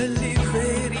 quelli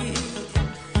veri,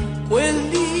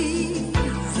 quelli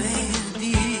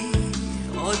verdi.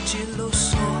 Oggi lo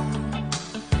so,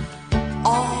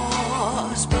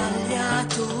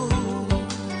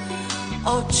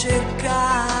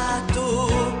 cercato,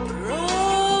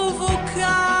 provocato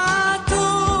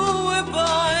e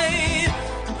poi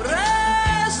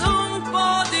preso un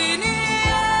po' di niente.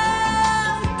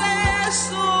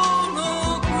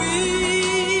 Sono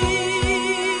qui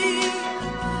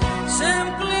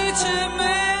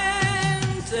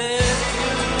semplicemente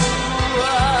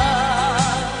tua,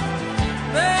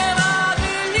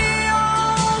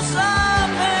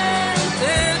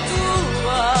 meravigliosamente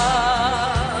tua.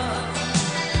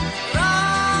 Tra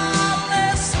le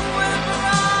sue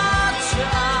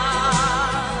braccia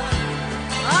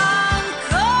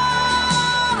ancora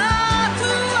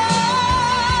tua,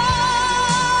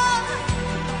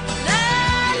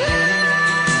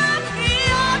 nella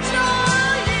mia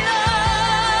gioia,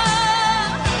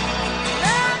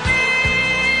 nel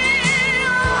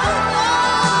mio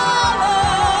amore.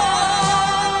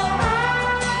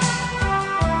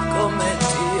 Come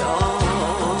ti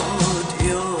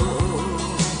odio,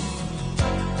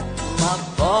 ma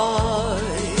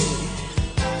poi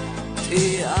ti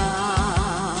amo.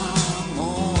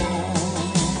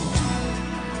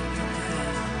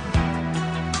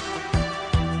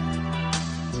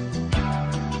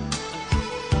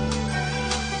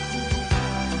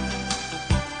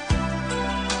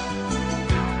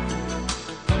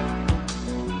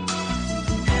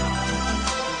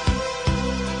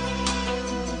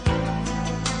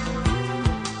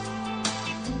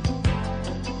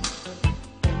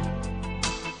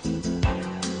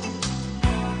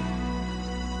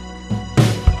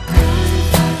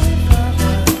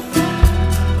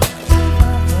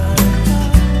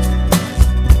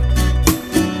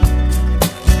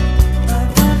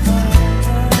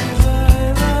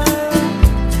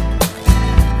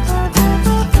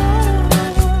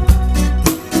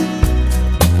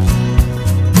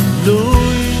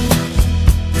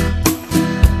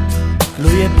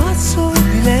 Lui è pazzo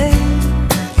di lei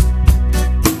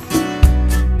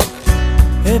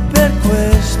e per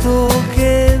questo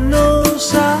che non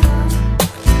sa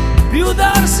più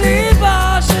darsi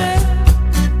pace.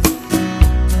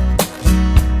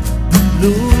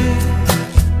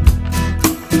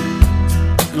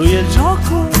 Lui è il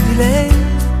gioco di lei,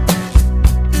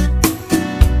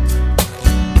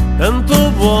 tanto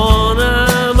buona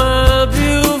ma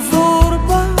più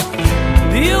furba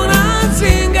di una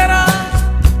zingara.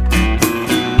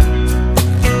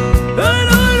 E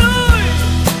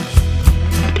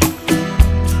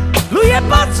lui è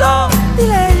pazzo di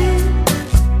lei.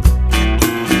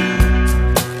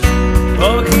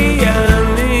 Pochi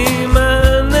anni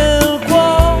ma nel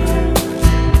cuore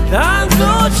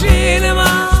tanto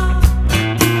cinema.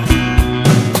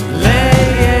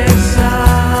 Lei è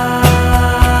sale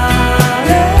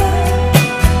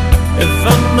e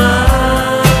fa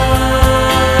male,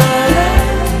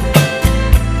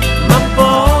 ma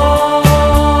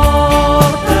porta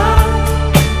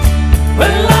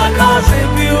quella cosa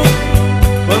in più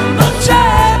quando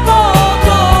c'è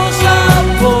poco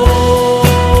sapore.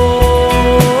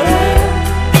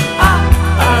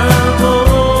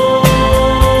 Amore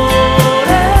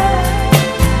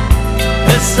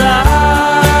e sale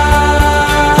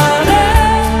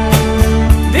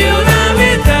di una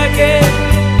vita che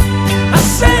ha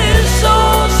senso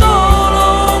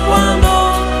solo quando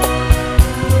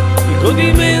il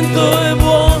godimento è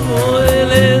buono e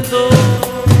lento.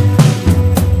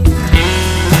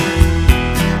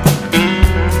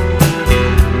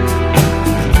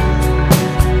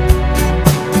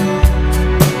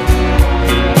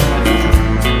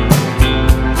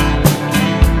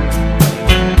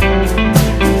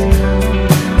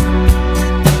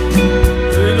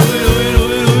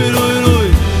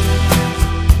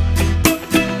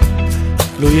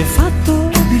 Lui è fatto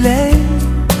di lei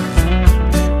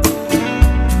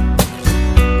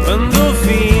quando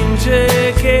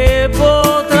finge che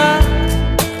potrà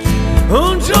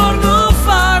un giorno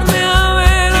farne a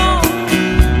meno.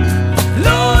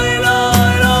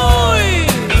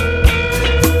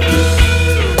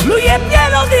 Lui è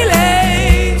pieno di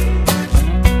lei,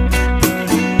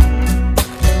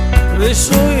 nei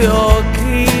suoi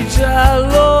occhi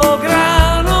giallo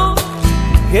grano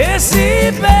che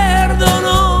si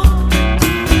perdono.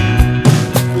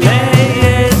 Lei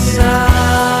è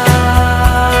sale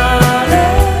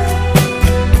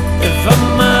e fa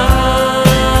male,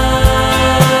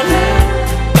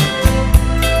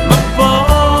 ma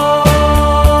porta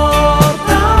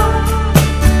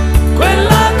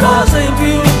quella cosa in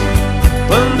più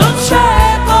quando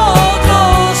c'è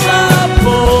poco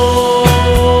sapore.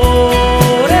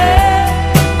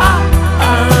 Amore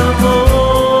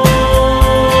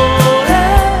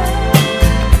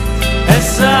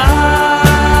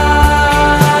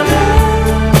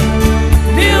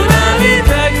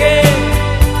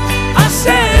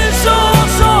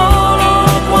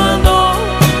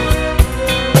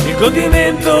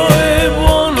godimento è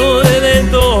buono e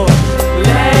lento.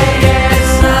 Lei è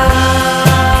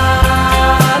sale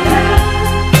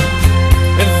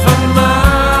e fa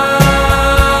male,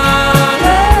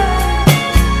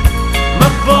 ma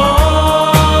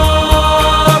porta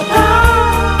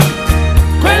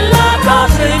quella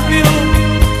cosa in più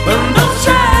quando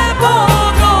c'è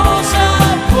poco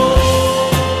sapore.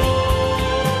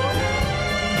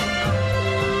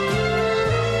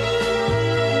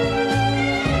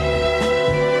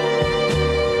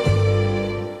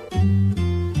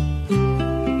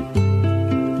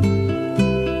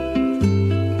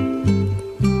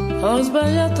 Ho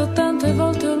sbagliato tante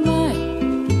volte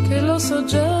ormai che lo so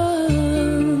già,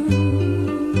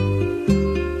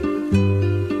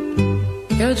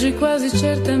 che oggi quasi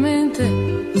certamente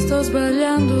sto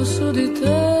sbagliando su di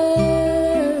te.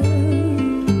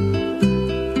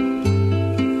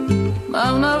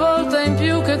 Ma una volta in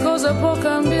più che cosa può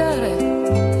cambiare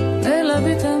nella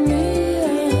vita mia?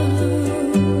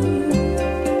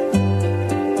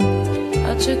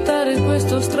 Accettare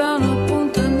questo strano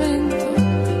appuntamento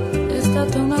è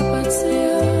stata una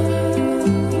pazzia.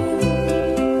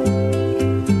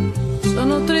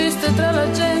 Sono triste tra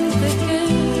la gente che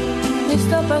mi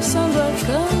sta passando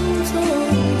accanto,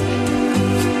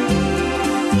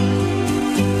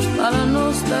 ma la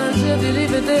nostalgia di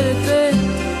rivedere te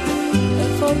è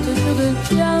forte più del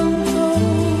pianto.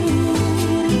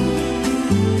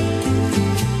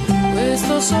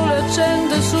 Questo sole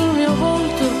accende sul mio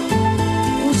volto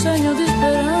un segno di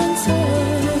speranza.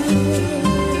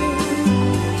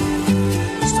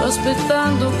 Sto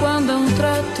aspettando quando a un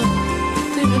tratto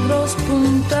ti vedrò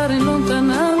spuntare in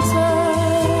lontananza.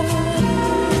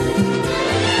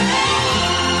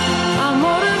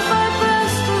 Amore, fai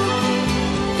presto,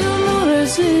 io non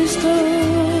resisto.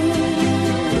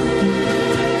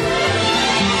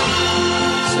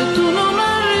 Se tu non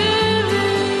arrivi,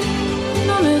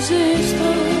 non esisto,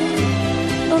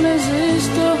 non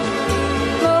esisto,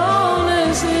 non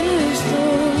esisto.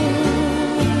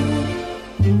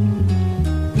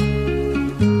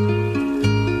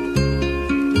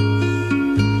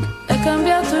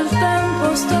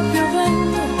 Sta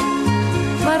piovendo,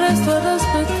 ma resto ad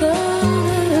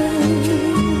aspettare.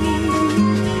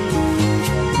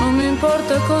 Non mi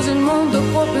importa cosa il mondo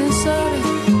può pensare,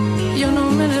 io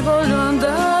non me ne voglio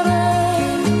andare.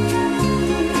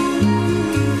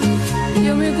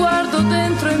 Io mi guardo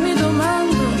dentro e mi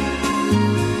domando,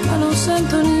 ma non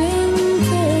sento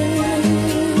niente.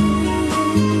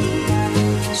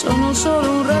 Sono solo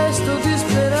un resto di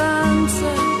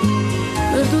speranza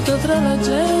perduta tra la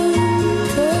gente.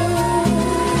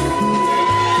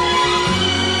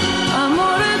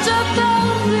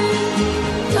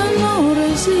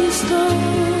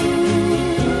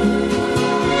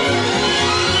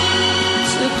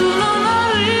 Se tu non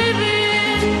arrivi,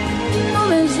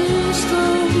 non esisto,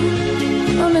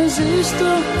 non esisto,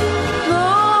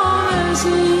 non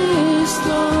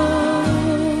esisto.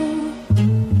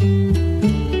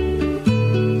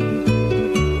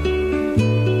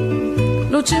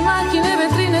 Luci, macchine,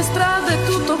 vetrine, strade,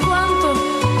 tutto quanto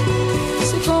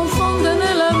si confonde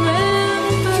nella mente.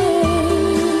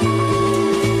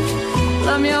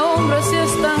 La mia ombra si è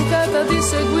stancata di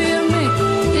seguirmi,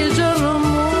 il giorno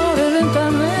muore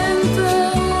lentamente.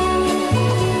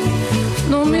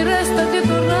 Non mi resta che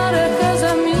tornare a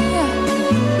casa mia,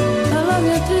 alla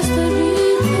mia triste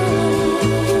vita.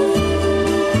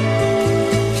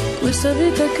 Questa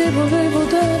vita che volevo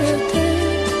dare a te,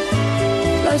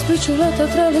 l'hai spicciolata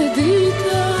tra le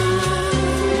dita.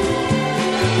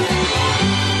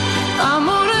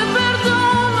 Amore,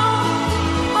 perdono,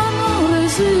 ma non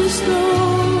resisto.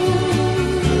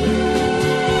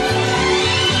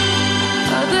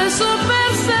 Adesso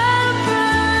per sempre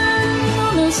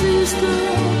non esisto,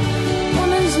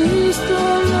 non esisto,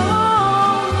 non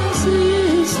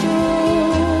esisto.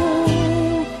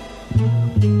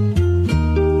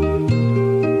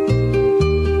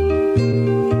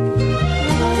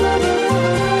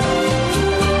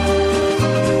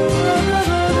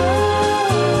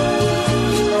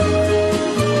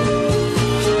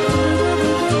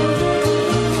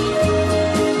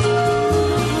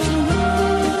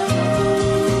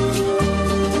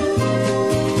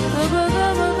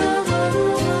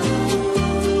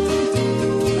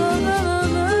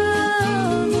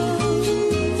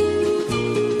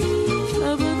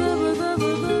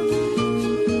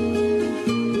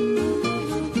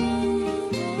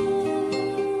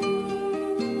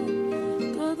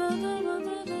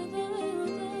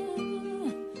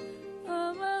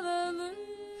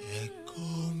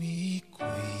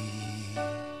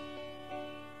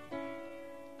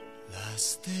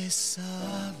 stessa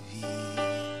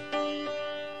vita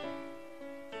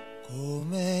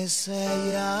Come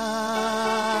 6 anni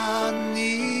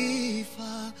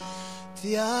fa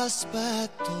ti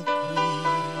aspetto qui,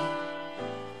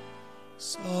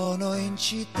 sono in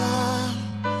città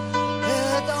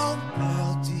ed ho un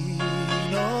po' di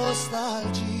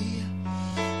nostalgia,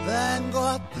 vengo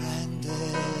a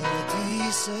prenderti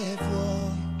se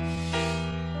vuoi,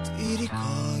 ti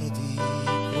ricordi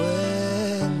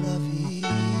quella vita,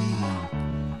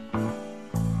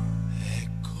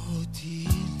 eccoti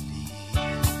lì,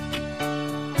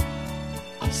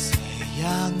 6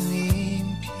 anni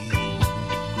in più,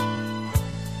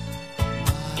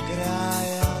 magra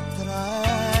e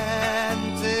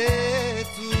attraente,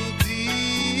 tu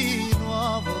di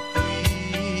nuovo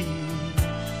qui,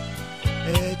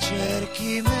 e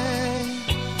cerchi me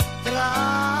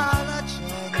tra la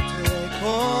gente,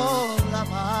 con la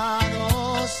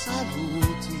mano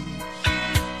saluti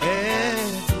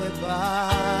e 2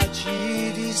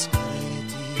 baci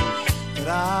discreti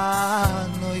tra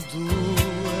noi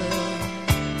due.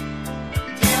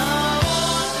 Ti amo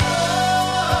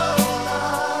ancora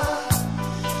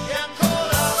e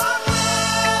ancora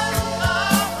vorrei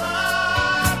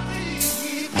amarti.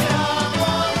 Ti amo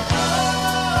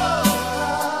ancora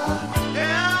e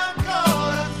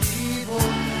ancora ti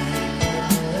vorrei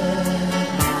vedere.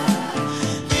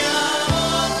 Ti amo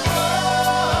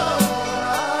ancora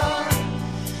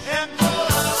e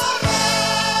ancora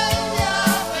vorrei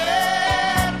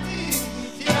averti.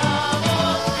 Ti amo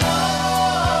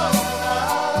ancora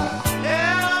e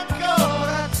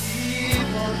ancora ti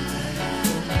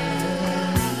vorrei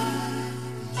vedere.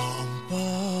 Non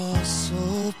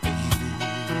posso più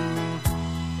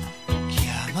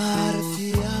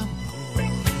chiamarti amore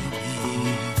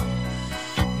mio,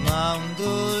 ma un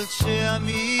dolce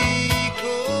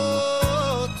amico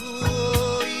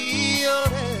tuo io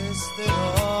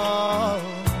resterò.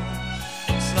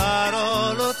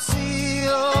 Sarò lo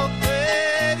zio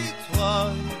per i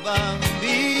tuoi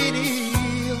bambini,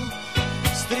 io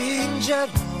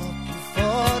stringerò più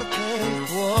forte il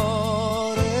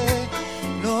cuore,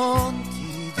 non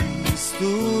ti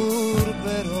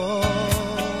disturberò.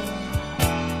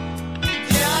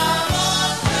 Ti amo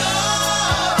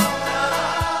ancora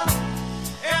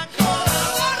e ancora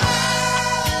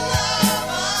vorrei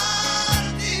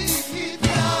amarti. Ti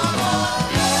amo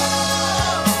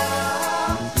ancora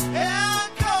e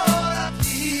ancora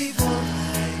ti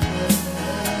vorrei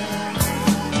vedere.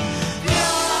 Ti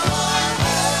amo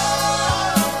ancora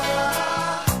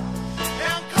e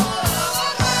ancora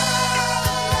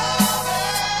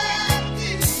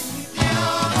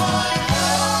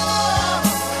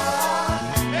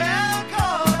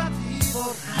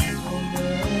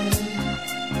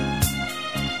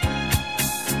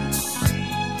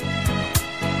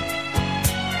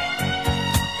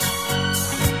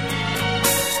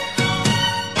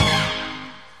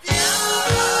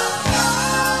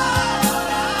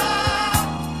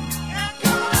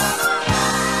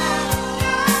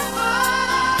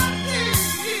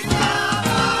Ti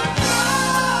amo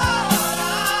ancora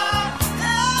e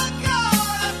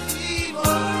ancora ti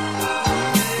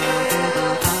vorrei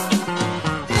vedere.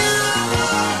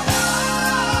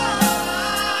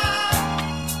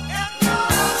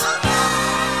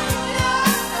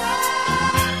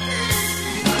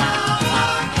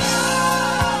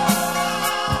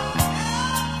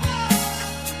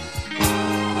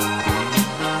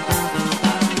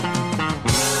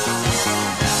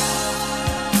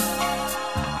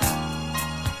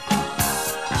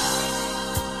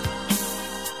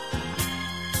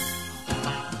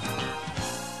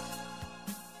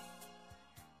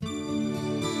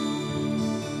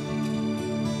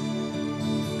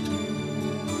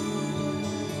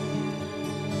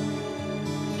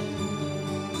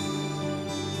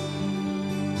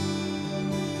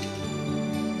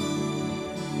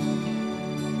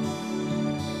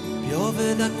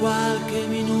 Piove da qualche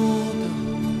minuto,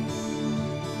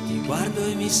 ti guardo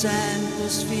e mi sento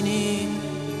sfinito,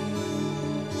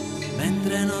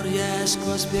 mentre non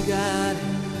riesco a spiegare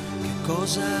che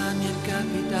cosa mi è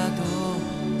capitato.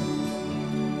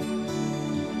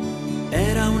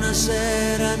 Era una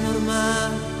sera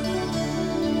normale,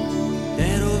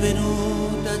 ero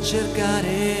venuta a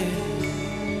cercare,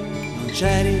 non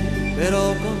c'eri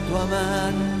però con tua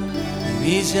mano mi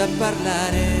misi a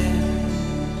parlare.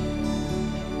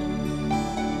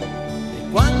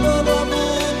 Quando l'ho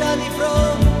avuta di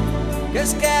fronte, che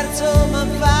scherzo m'han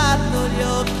fatto gli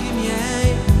occhi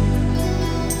miei,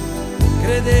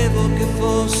 credevo che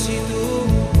fossi tu,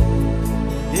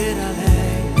 ed era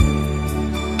lei.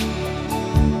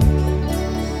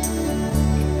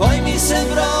 Poi mi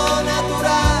sembrò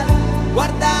naturale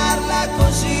guardarla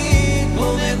così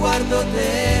come guardo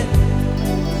te,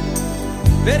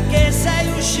 perché sei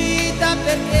uscita,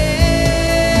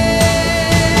 perché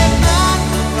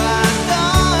m'hanno fatto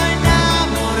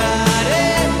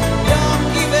innamorare gli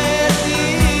occhi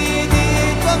verdi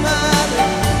di tua madre,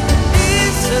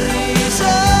 il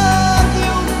sorriso di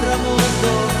un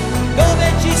tramonto dove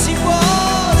ci si può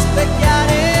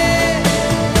specchiare,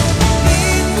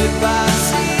 i tuoi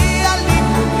passi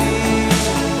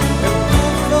all'improvviso e un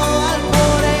tuffo al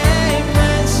cuore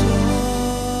immenso.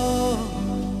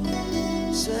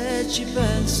 Se ci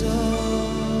penso,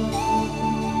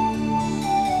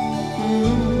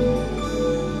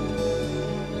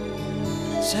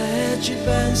 se ci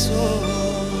penso,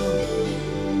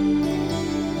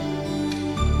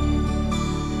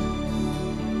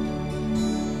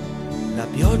 la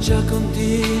pioggia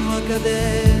continua a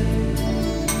cadere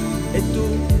e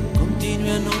tu continui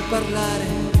a non parlare,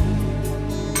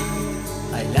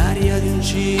 hai l'aria di un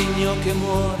cigno che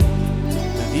muore,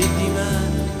 la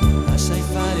vittima la sai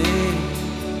fare.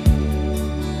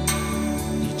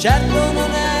 Di certo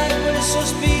non è quel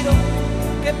sospiro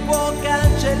che può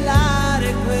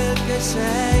cancellare quel che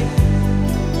sei.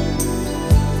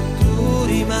 Tu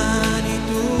rimani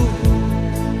tu,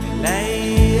 e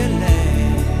lei è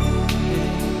lei.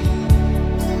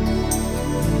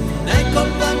 Non è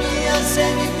colpa mia se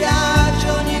mi piace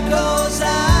ogni cosa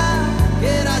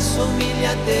che rassomiglia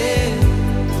a te.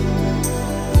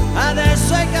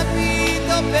 Adesso hai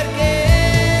capito perché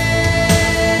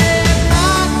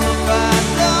m'hanno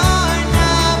fatto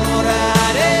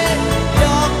innamorare gli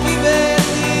occhi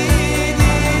verdi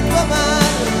di tua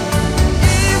madre,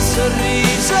 il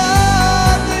sorriso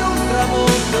di un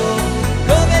tramonto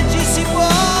dove ci si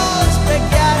può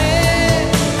specchiare,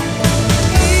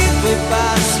 i tuoi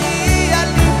passi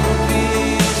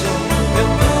all'improvviso e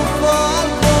un tuffo al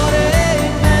cuore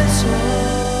immenso.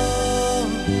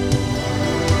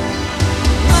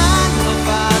 M'hanno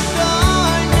fatto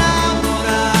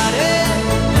innamorare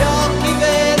gli occhi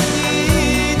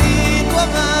verdi di tua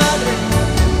madre,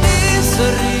 il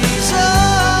sorriso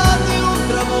di un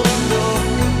tramonto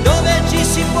dove ci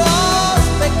si può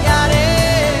specchiare,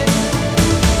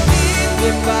 i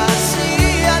tuoi passi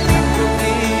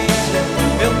all'improvviso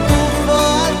e un tuffo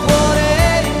al cuore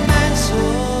immenso.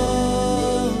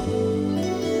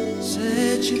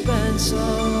 Se ci penso,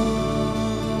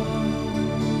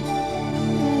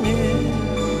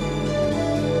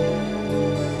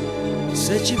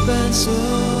 se ci penso.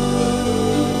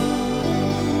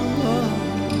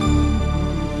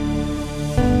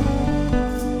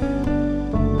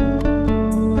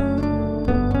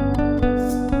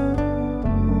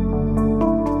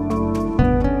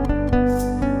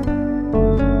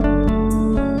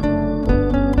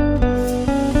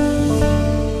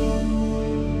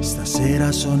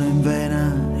 Stasera sono in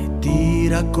vena e ti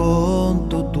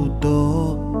racconto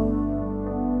tutto.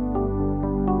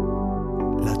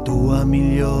 La tua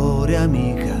migliore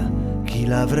amica, chi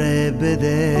l'avrebbe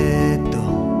detto?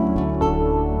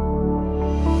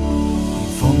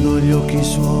 In fondo agli occhi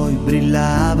suoi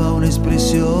brillava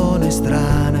un'espressione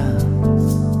strana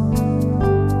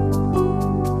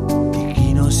di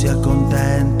chi non si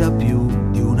accontenta più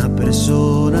di una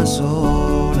persona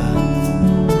sola.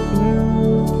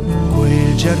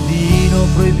 Quel giardino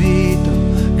proibito,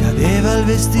 cadeva il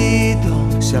vestito,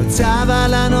 si alzava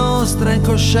la nostra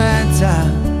incoscienza.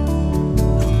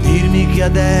 Non dirmi che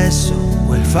adesso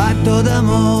quel fatto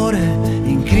d'amore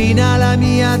incrina la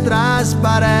mia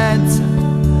trasparenza.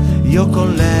 Io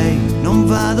con lei non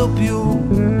vado più,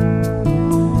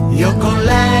 io con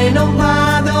lei non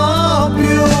vado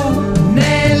più.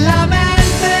 Nella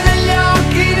mente, negli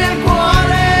occhi, nel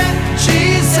cuore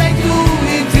ci sei tu,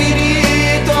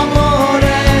 infinito amore.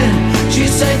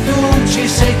 Ci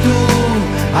sei tu,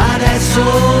 adesso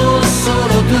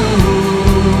solo tu.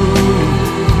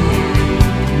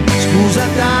 Scusa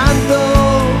tanto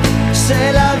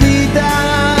se la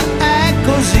vita è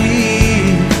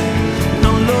così,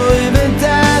 non l'ho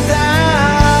inventata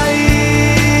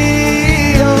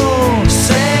io.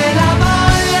 Se la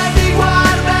voglia ti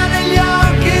guarda negli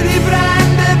occhi, ti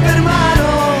prende per mano,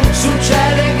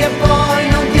 succede che poi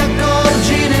non ti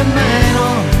accorgi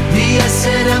nemmeno di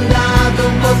essere andato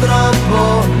un po' troppo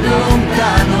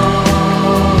lontano.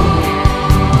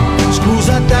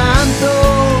 Scusa tanto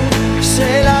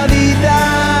se la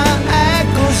vita è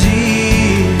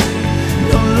così,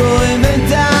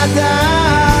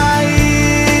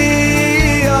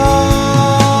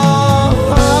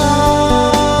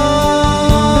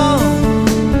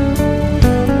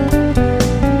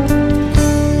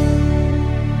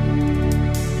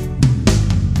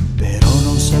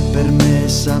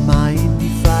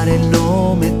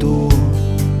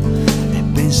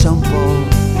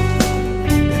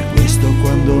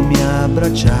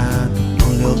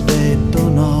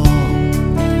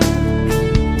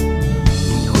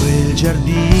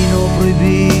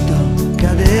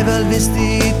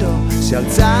 si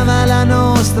alzava la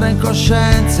nostra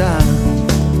incoscienza,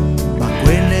 ma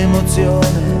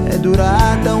quell'emozione è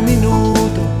durata un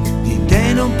minuto, di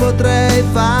te non potrei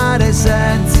fare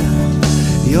senza.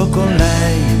 Io con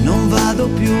lei non vado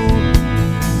più,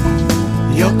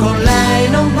 io con lei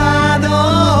non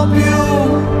vado più.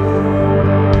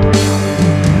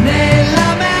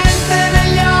 Nella mente,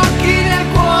 negli occhi, nel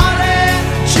cuore,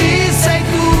 ci sei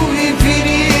tu,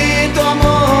 infinito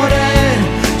amore.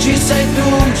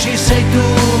 Ci sei tu,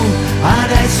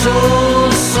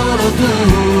 adesso solo tu.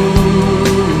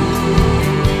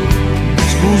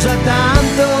 Scusa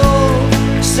tanto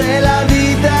se la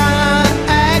vita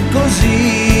è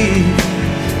così,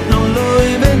 non l'ho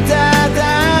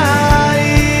inventata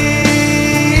io.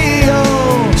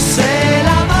 Se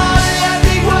la voglia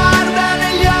ti guarda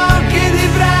negli occhi, ti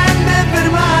prende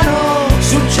per mano,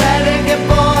 succede che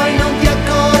poi non ti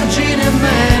accorgi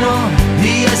nemmeno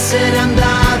di essere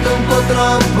andato un po'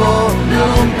 troppo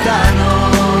lontano.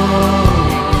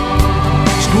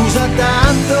 Scusa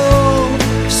tanto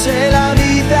se la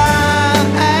vita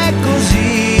è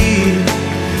così,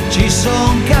 ci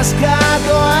son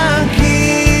cascato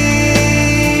anch'io.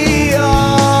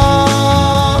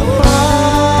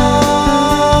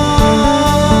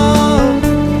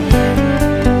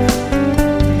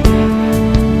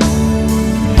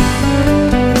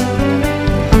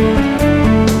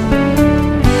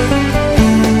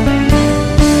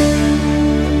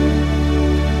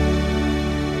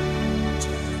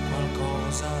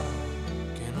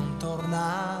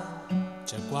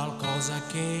 C'è qualcosa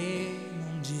che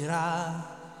non gira,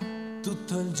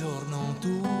 tutto il giorno,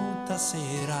 tutta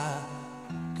sera,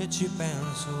 che ci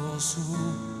penso su.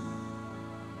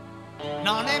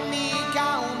 Non è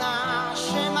mica una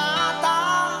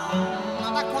scemata,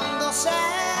 ma da quando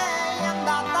sei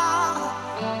andata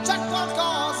c'è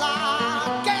qualcosa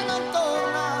che non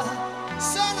torna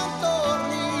se non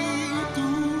torni tu.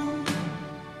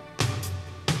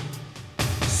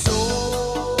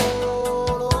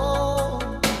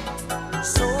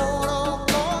 Solo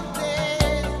con te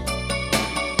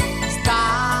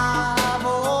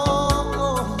stavo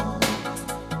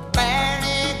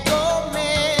bene con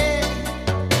me.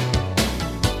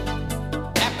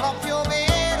 È proprio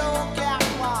vero che a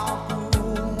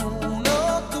qualcuno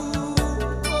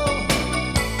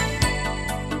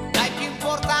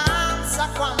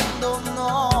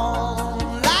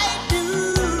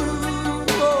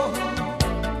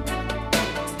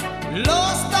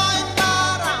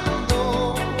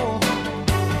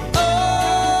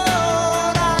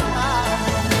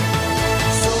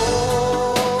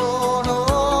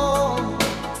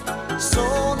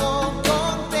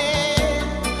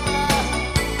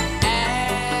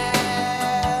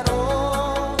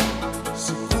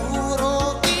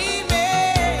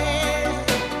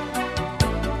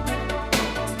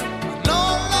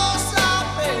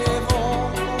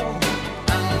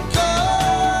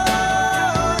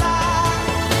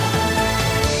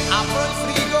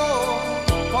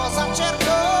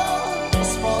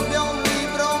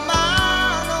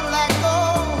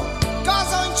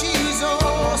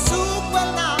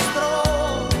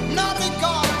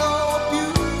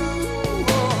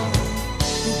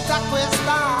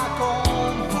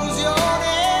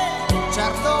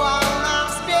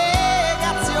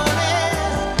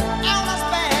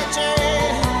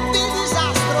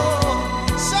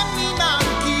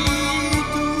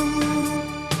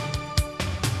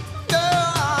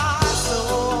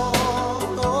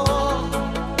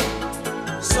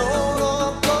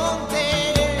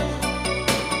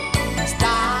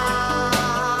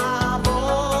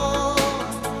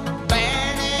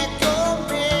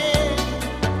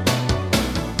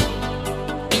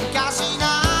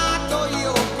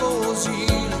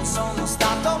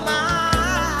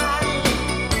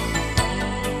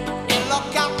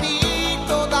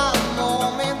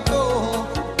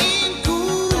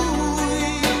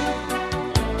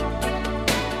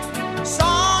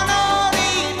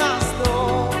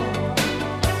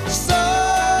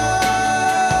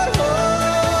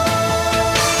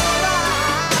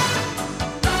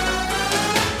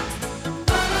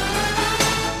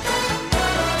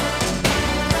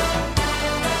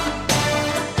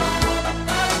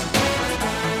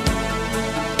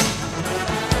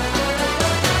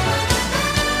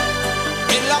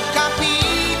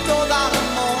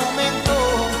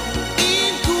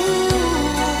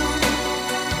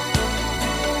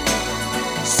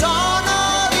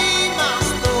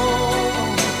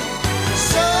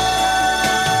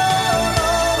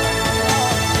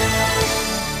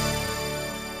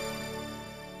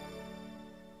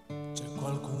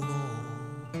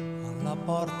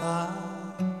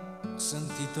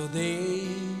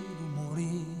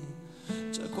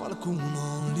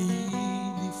qualcuno lì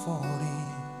di fuori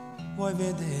vuoi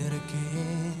vedere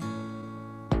che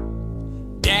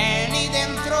vieni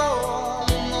dentro,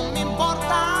 non mi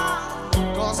importa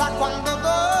cosa, quando,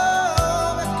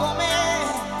 dove, com'è,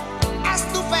 è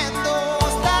stupendo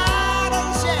stare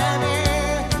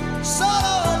insieme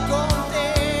solo con te.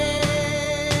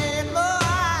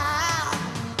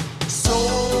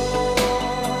 Solo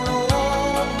con te,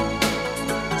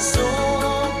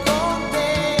 solo con te.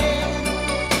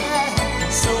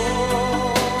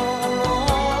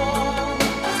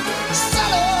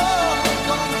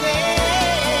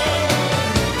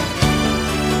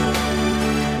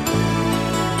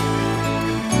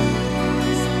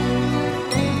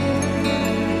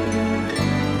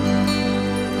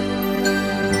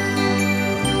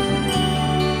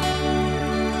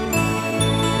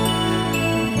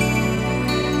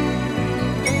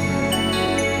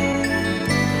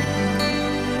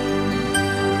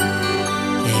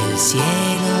 El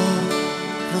cielo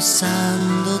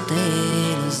rozándote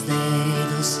los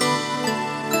dedos,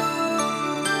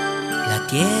 la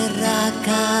tierra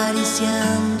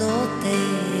acariciándote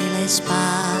la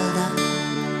espalda,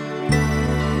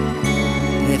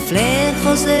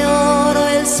 reflejos de oro,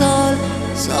 el sol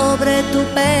sobre tu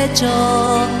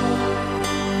pecho,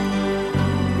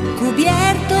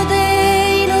 cubierto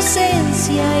de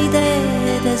inocencia y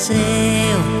de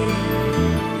deseo.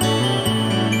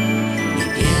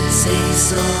 Se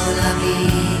hizo la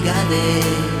amiga de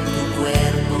tu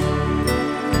cuerpo,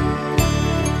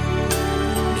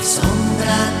 mi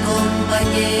sombra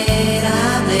compañera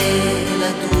de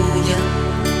la tuya.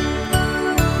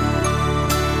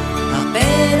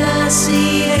 Apenas si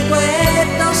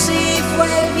recuerdo si fue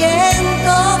el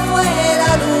viento, fue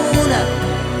la luna.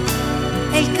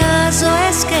 El caso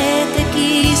es que te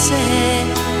quise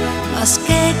más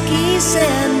que quise a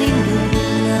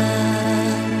ninguna.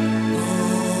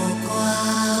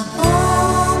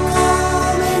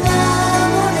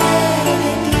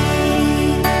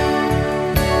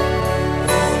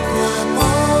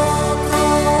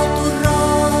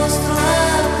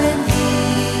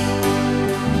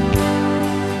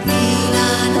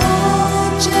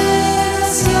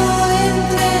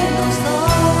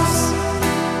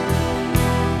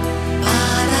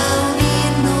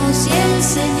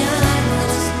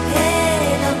 Enseñarnos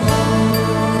el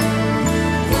amor.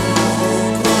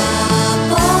 Poco a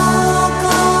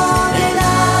poco me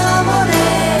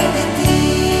enamoré de ti.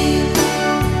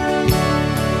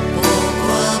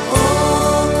 Poco a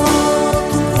poco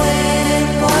tu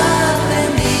cuerpo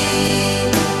aprendí.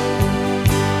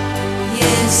 Y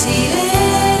el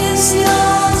silencio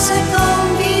se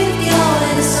convirtió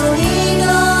en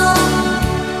sonido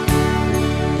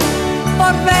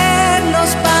por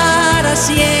vernos para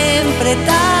siempre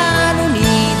tan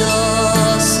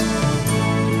unidos.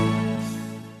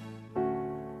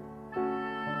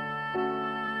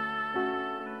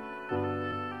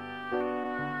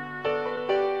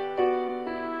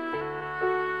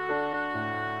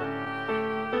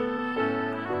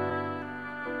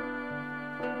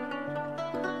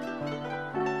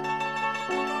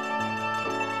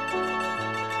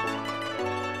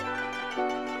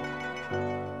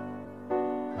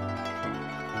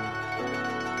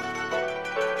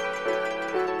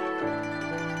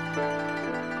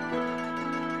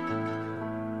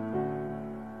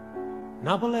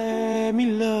 Napoli è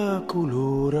mille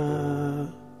colori,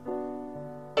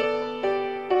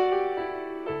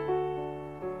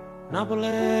 Napoli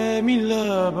è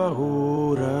mille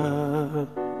paure,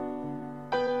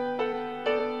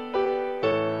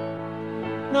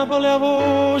 Napoli è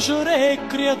voce e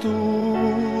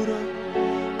creatura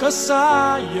che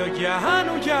sai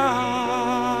chiano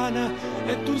chiano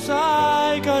e tu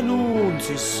sai che non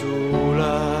sei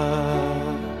sola.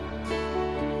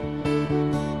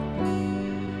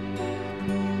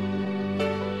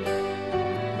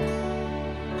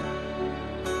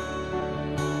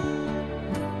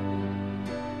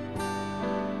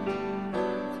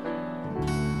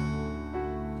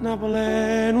 Napoli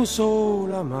è un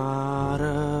solo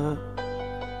amare,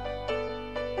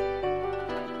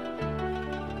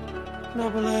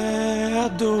 Napoli è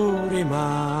adori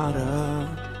mare,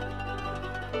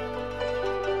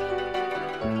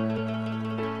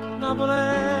 Napoli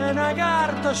è una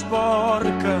carta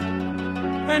sporca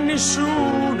e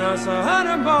nessuna se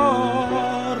ne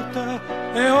importa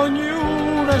e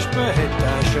ognuno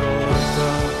aspetta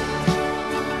sciorta.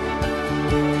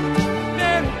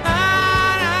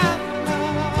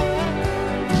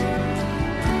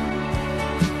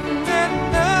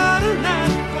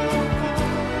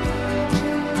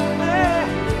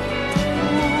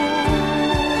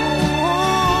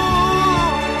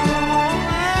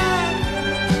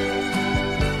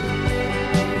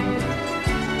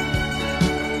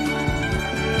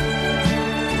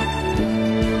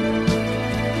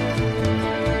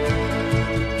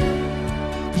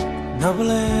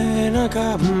 plena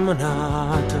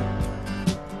camminata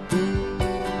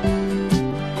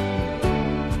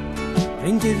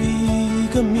prendevi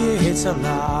che mi è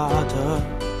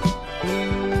salata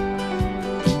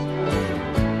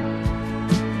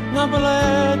Napoli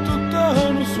è tutto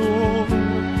un sogno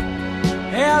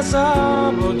e a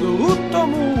sabato tutto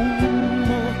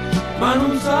mondo ma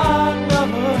non sa la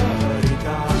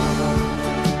verità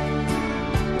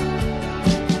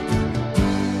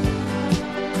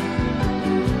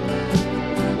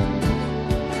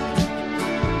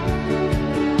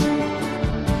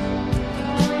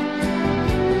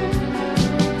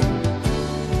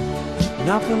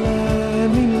Napoli è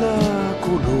mille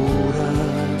colore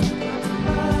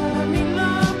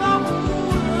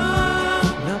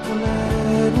Napoli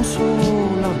è un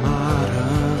solo amara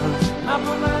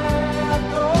Napoli è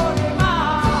attore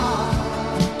mare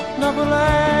Napoli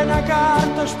è una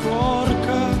carta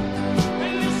sporca e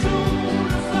nessuno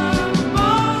sa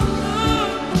morta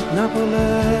Napoli è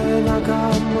una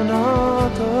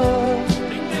camminata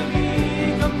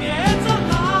prendevi che mezza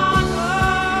nata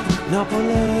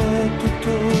Napoli è tutto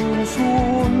un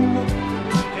sogno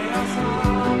e a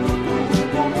sabato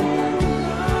tutto mondo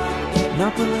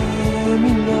Napoli è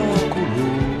mille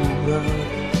colore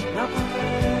Napoli è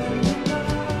mille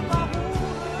paure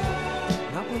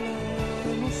Napoli è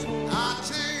un sogno I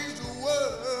changed the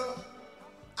world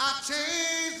I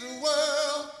changed the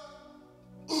world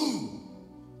Ooh,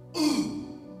 ooh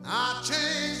I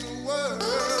changed the world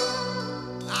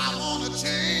I wanna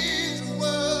change the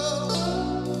world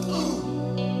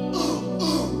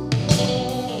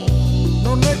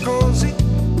Non è così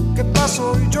che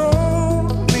passo i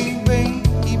giorni, baby.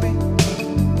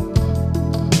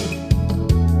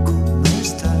 Come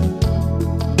stai?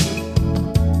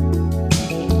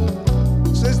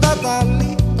 Sei stata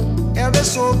lì e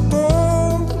adesso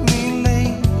torni,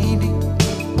 lady.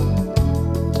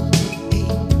 Ehi,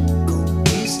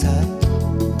 come stai?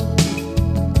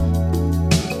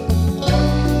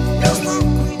 Io sto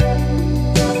qui e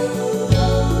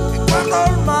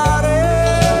guardo il mare.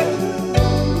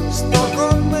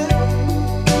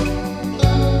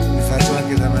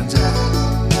 Da mangiare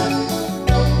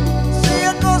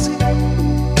sia così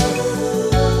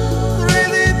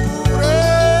ridi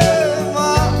pure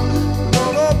ma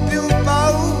non ho più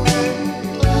paura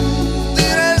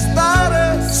di restare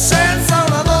senza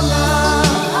una donna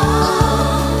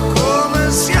come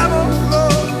siamo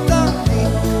lontani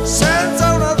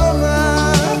senza una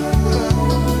donna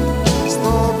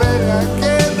sto bene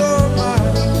anche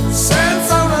domani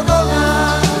senza una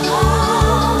donna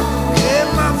che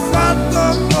m'ha fatto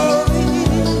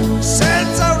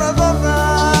senza una donna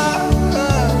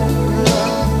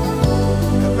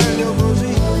è meglio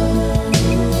così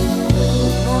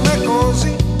non è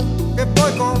così che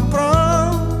puoi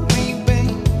comprarmi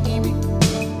baby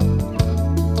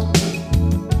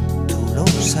tu lo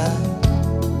sai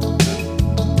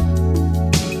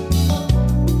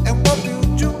è un po'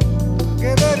 più giù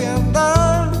che devi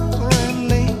andare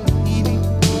lady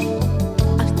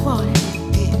al cuore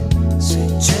e se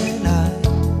ce l'hai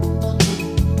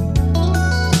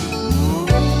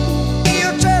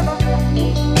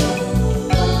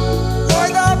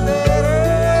vuoi da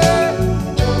bere?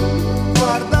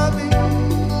 Guardami,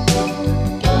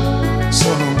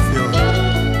 sono un fiore,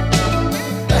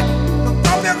 non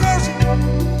proprio così.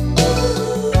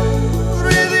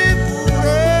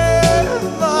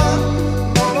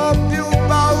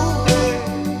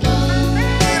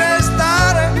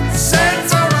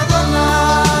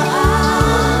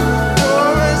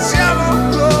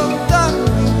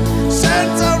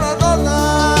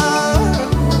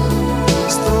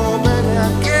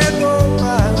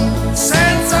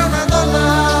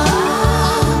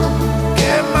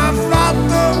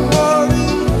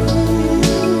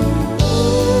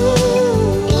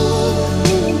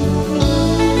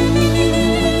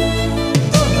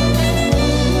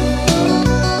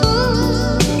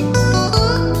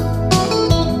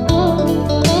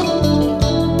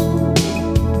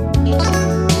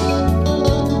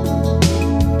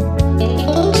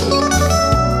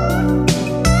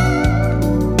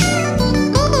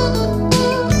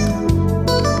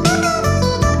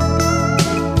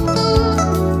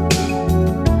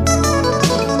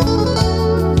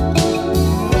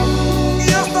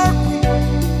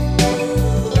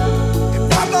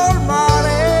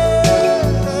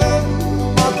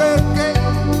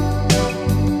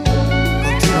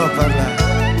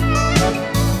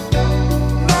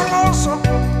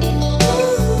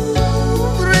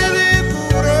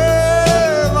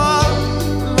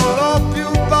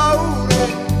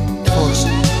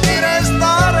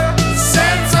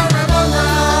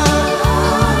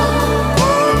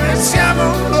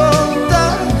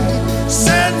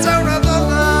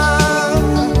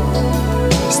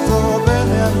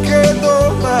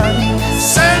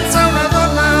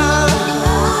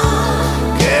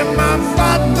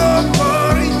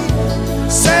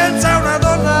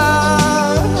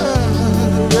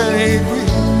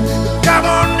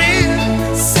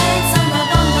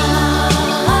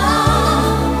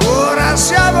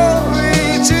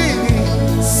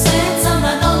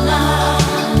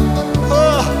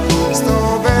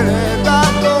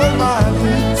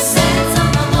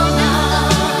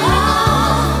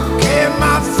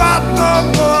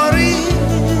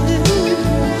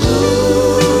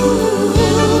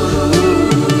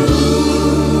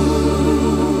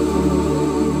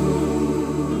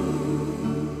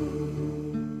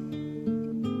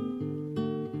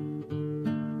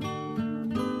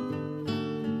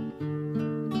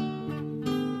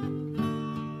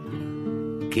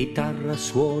 chitarra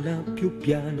suona più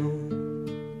piano,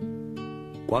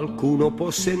 qualcuno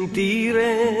può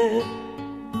sentire,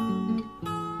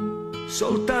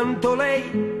 soltanto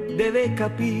lei deve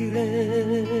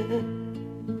capire,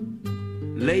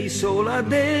 lei sola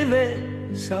deve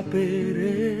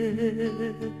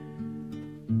sapere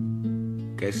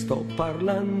che sto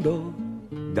parlando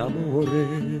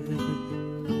d'amore.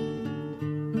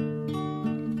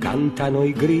 Cantano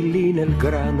i grilli nel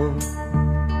grano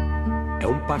e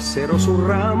un passero sul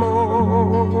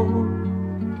ramo,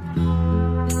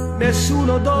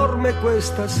 nessuno dorme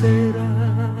questa sera,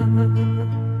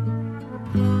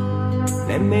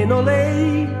 nemmeno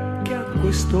lei che a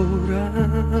quest'ora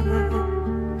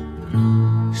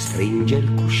stringe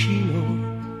il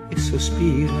cuscino e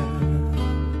sospira.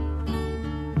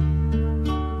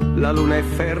 La luna è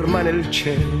ferma nel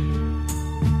cielo,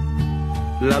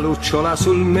 la lucciola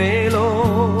sul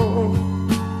melo,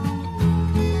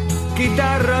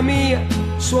 chitarra mia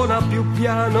suona più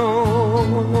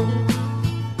piano,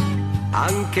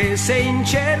 anche se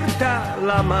incerta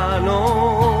la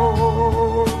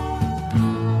mano,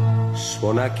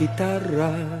 suona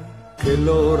chitarra che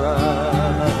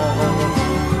l'ora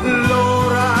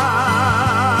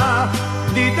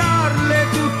di darle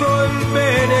tutto il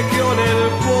bene che ho nel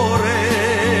cuore,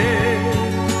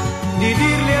 di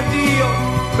dirle addio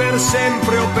per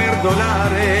sempre o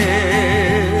perdonare,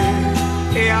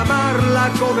 e amarla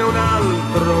come un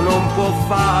altro non può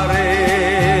fare.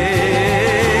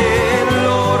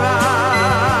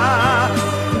 L'ora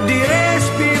di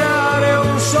respirare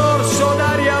un sorso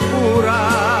d'aria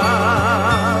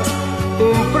pura,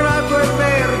 un prato è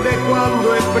verde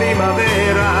quando è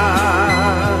primavera,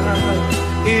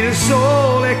 il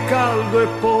sole è caldo e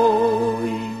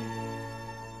poi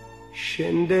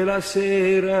scende la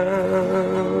sera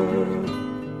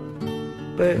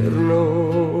per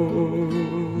noi.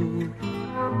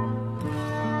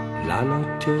 La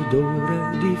notte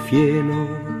odora di fieno,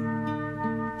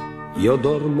 io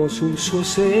dormo sul suo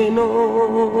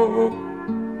seno.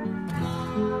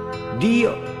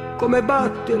 Dio, come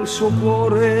batte il suo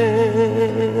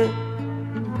cuore,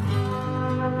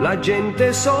 la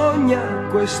gente sogna a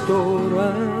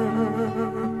quest'ora.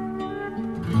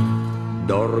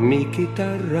 Dormi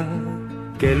chitarra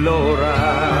che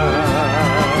l'ora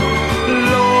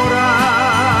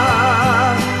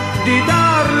di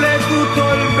darle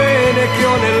tutto il bene che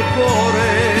ho nel cuore,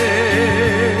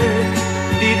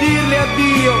 di dirle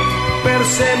addio per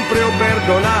sempre o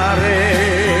perdonare,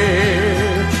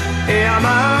 e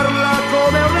amarla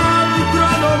come un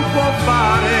altro non può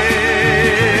fare.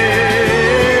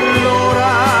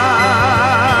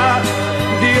 L'ora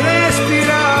di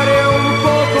respirare un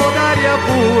poco d'aria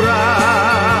pura,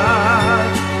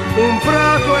 un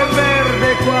prato è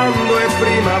verde quando è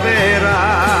primavera,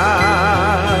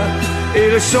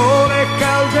 il sole è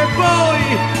caldo e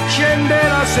poi scende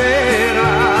la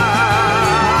sera.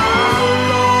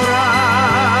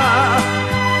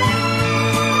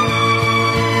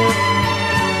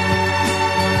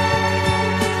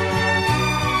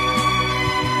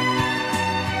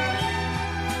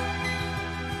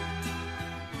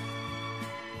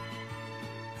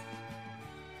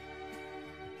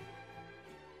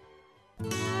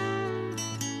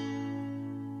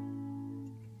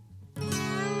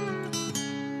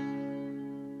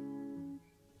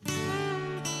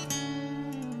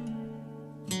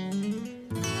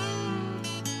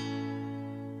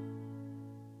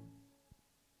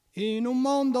 In un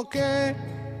mondo che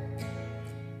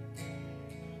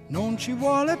non ci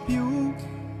vuole più,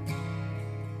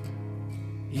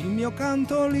 il mio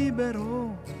canto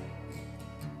libero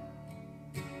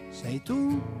sei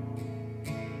tu,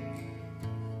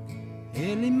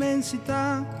 e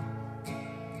l'immensità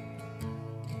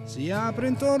si apre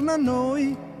intorno a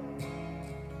noi,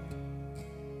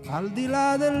 al di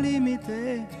là del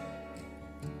limite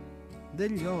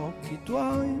degli occhi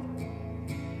tuoi.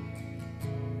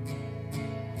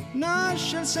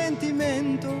 Nasce il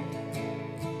sentimento,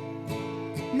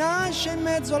 nasce in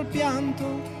mezzo al pianto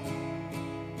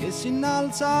e si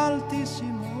innalza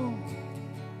altissimo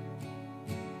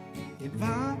e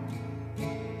va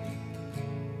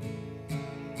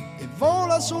e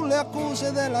vola sulle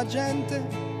accuse della gente,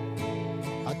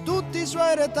 a tutti i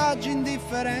suoi retaggi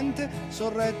indifferente,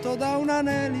 sorretto da un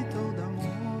anelito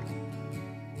d'amore,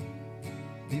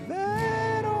 di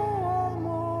vero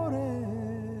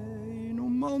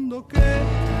mondo che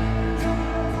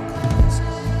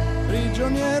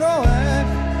prigioniero è,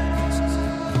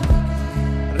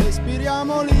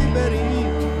 respiriamo liberi,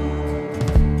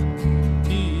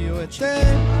 io e te,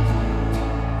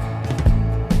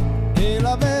 e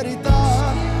la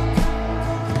verità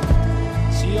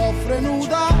si offre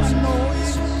nuda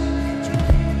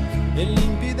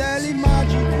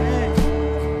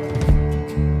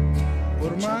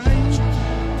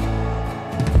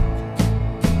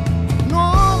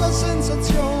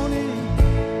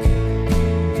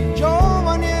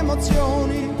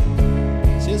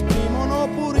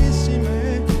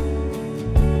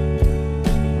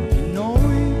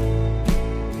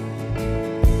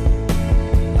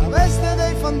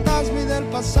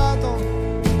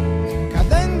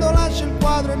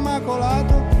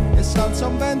immacolato e s'alza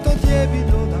un vento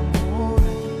tiepido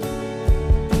d'amore,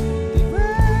 di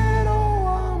vero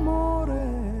amore,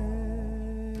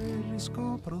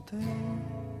 riscopro te.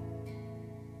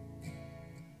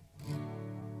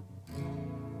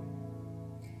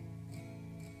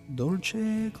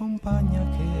 Dolce compagna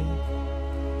che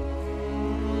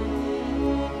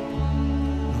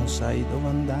non sai dove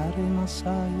andare, ma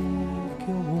sai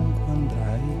che ovunque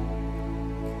andrai,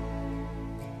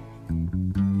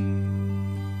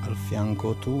 al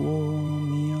fianco tuo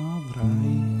mi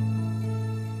avrai,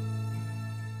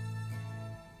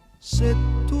 se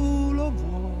tu lo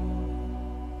vuoi.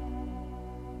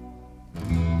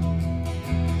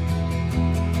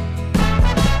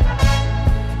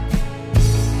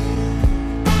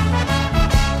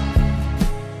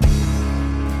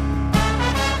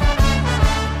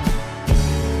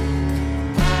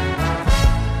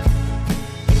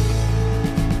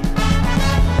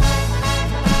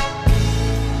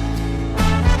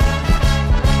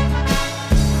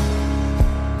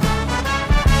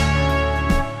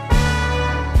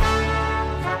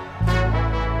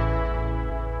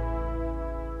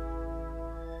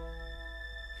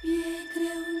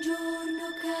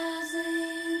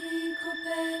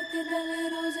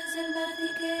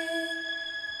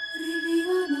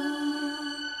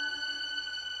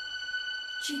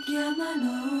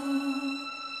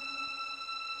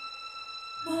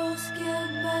 Boschi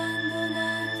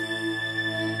abbandonati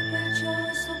e perciò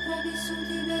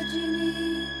sopravvissuti vergini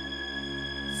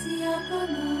si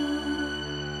aprono,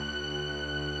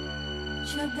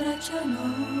 ci abbracciano.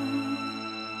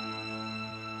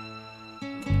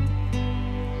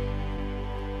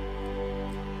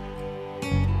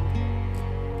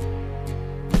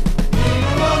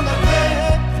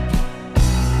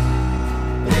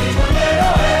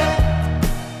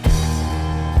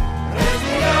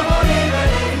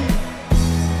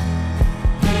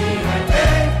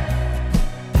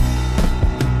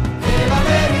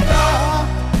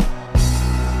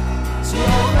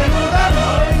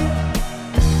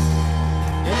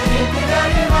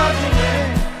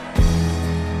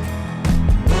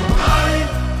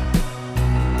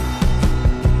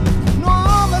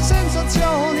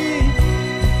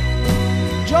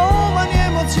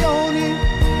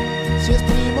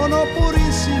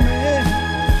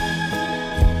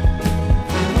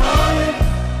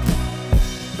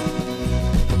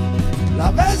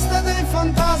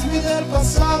 Del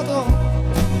passato,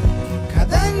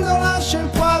 cadendo lascia il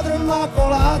quadro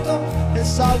immacolato e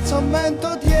s'alza un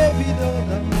vento tiepido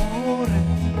d'amore,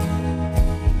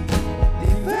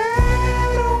 di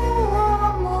vero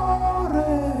amore,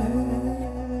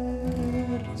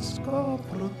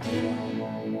 riscopro te.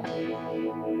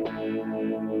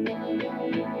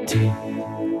 Ti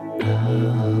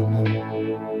amo,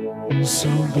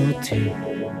 solo ti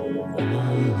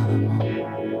amo,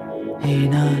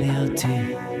 in aria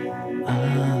ti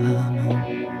amo,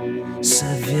 se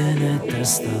viene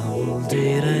testa vuol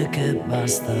dire che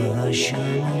basta,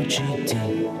 lasciamoci,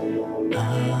 ti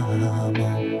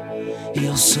amo,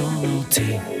 io sono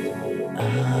ti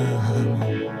amo,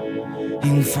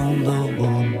 in fondo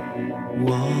buon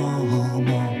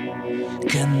uomo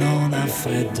che non ha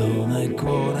freddo nel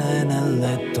cuore nel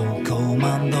letto,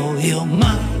 comando io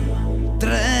ma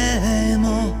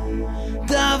tremo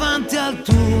davanti al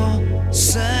tuo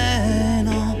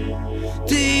seno,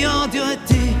 ti odio e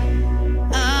ti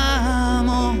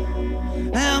amo,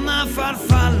 è una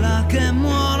farfalla che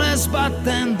muore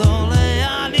sbattendo le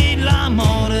ali,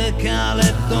 l'amore che a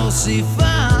letto si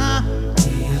fa,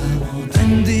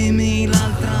 prendimi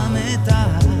l'altra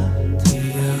metà,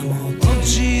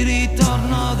 oggi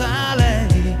ritorno da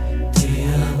lei,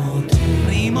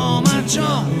 primo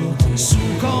maggio, su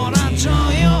coraggio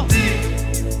io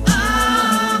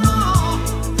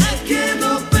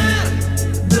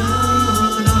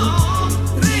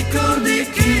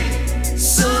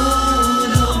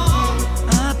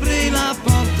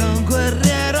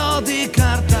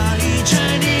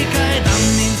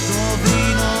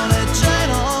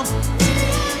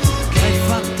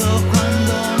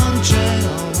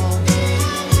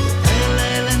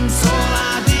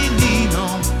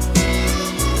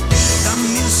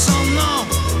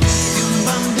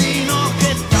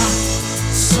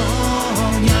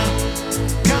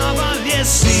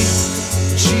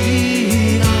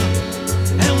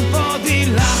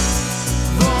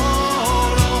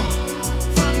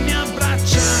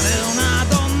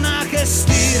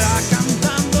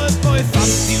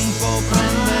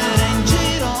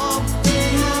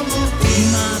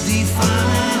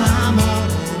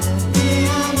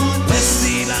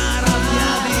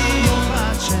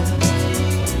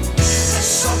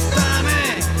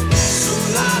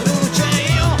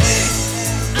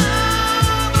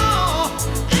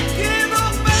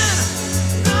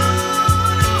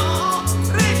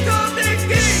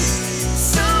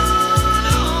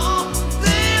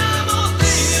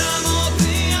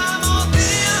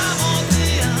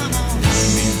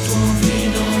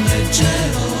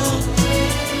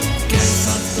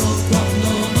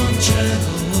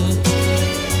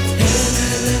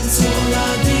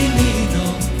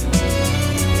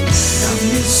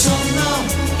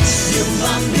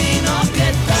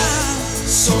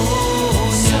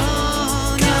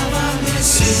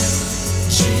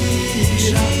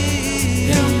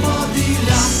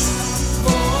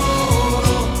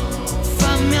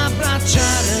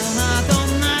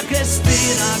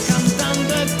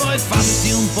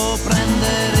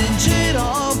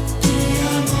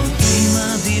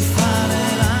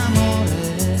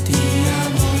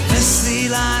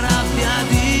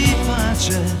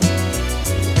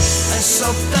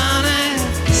sottane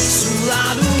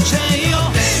sulla luce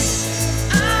io ti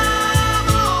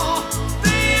amo,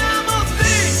 ti amo,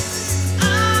 ti amo,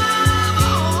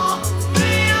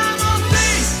 ti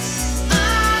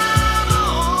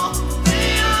amo, ti amo, ti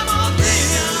amo, ti amo, ti amo,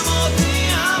 ti amo, ti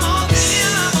amo, ti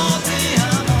amo, ti amo, ti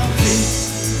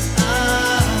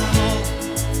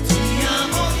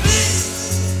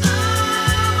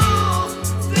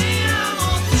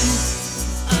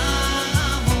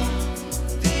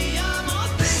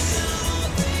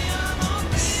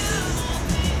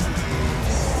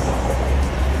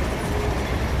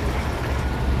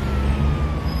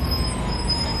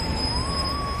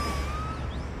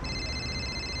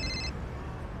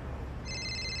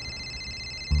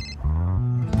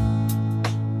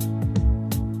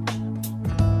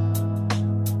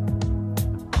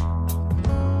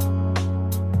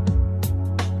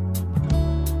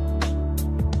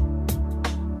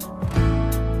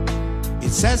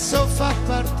Il sesso fa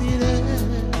partire,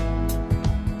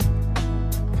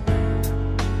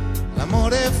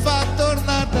 l'amore fa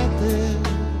tornare da te,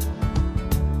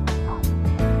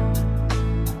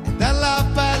 e dalla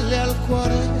pelle al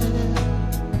cuore,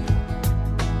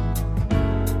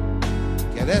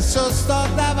 che adesso sto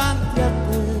davanti a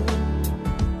te.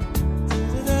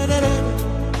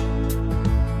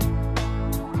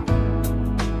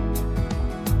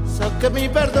 So che mi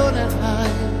perdonerai,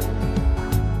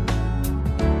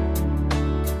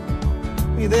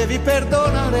 mi devi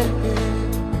perdonare,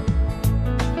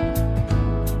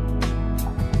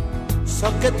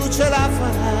 so che tu ce la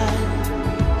farai,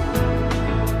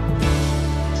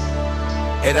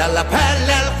 e dalla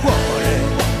pelle al cuore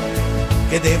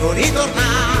che devo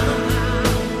ritornare,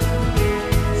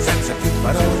 senza più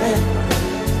parole,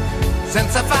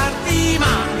 senza farti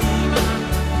male,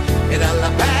 e dalla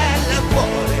pelle al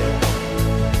cuore,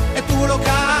 e tu lo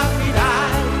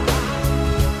capirai,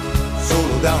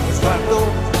 solo da uno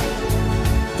sguardo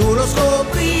tu lo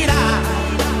scoprirai.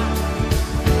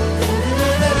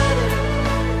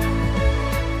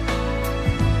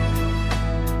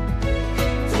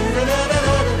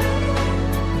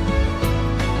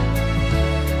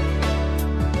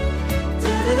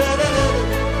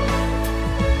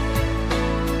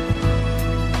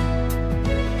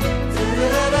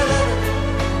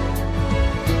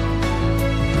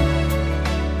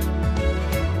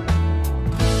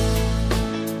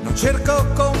 Non cerco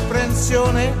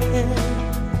comprensione,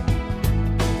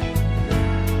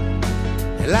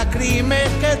 le lacrime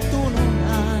che tu non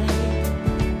hai,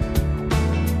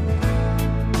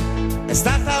 è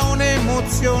stata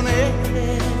un'emozione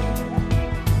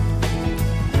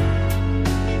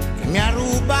che mi ha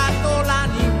rubato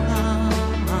l'anima.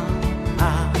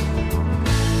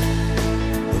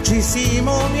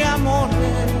 Dolcissimo mio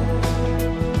amore,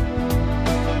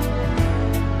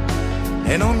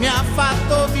 e non mi ha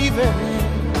fatto vivere.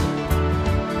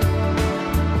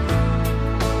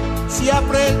 Si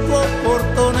apre il tuo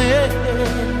portone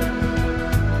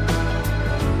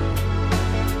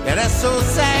e adesso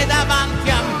sei davanti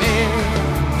a me,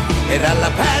 e dalla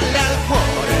pelle al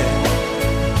cuore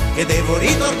che devo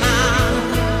ritornare,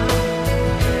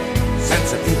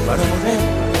 senza più parole,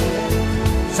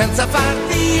 senza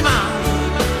farti male,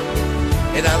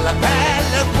 e dalla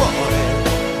pelle al cuore,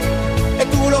 e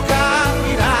tu lo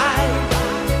capirai,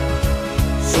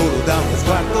 solo da uno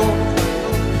sguardo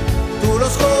tu lo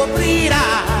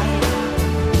scoprirai,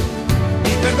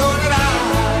 mi perdonerai,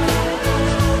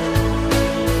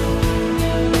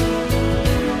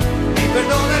 mi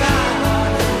perdonerai,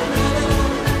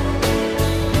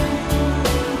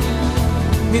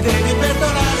 mi devi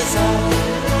perdonare, sai,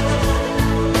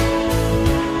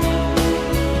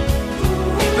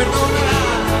 mi perdonerai,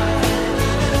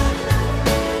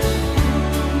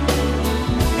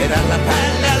 e dalla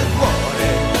pelle al cuore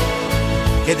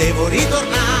che devo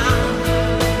ritornare,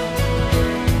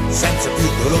 senza più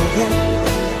dolore,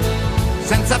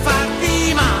 senza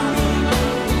farti male,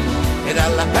 e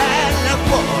dalla pelle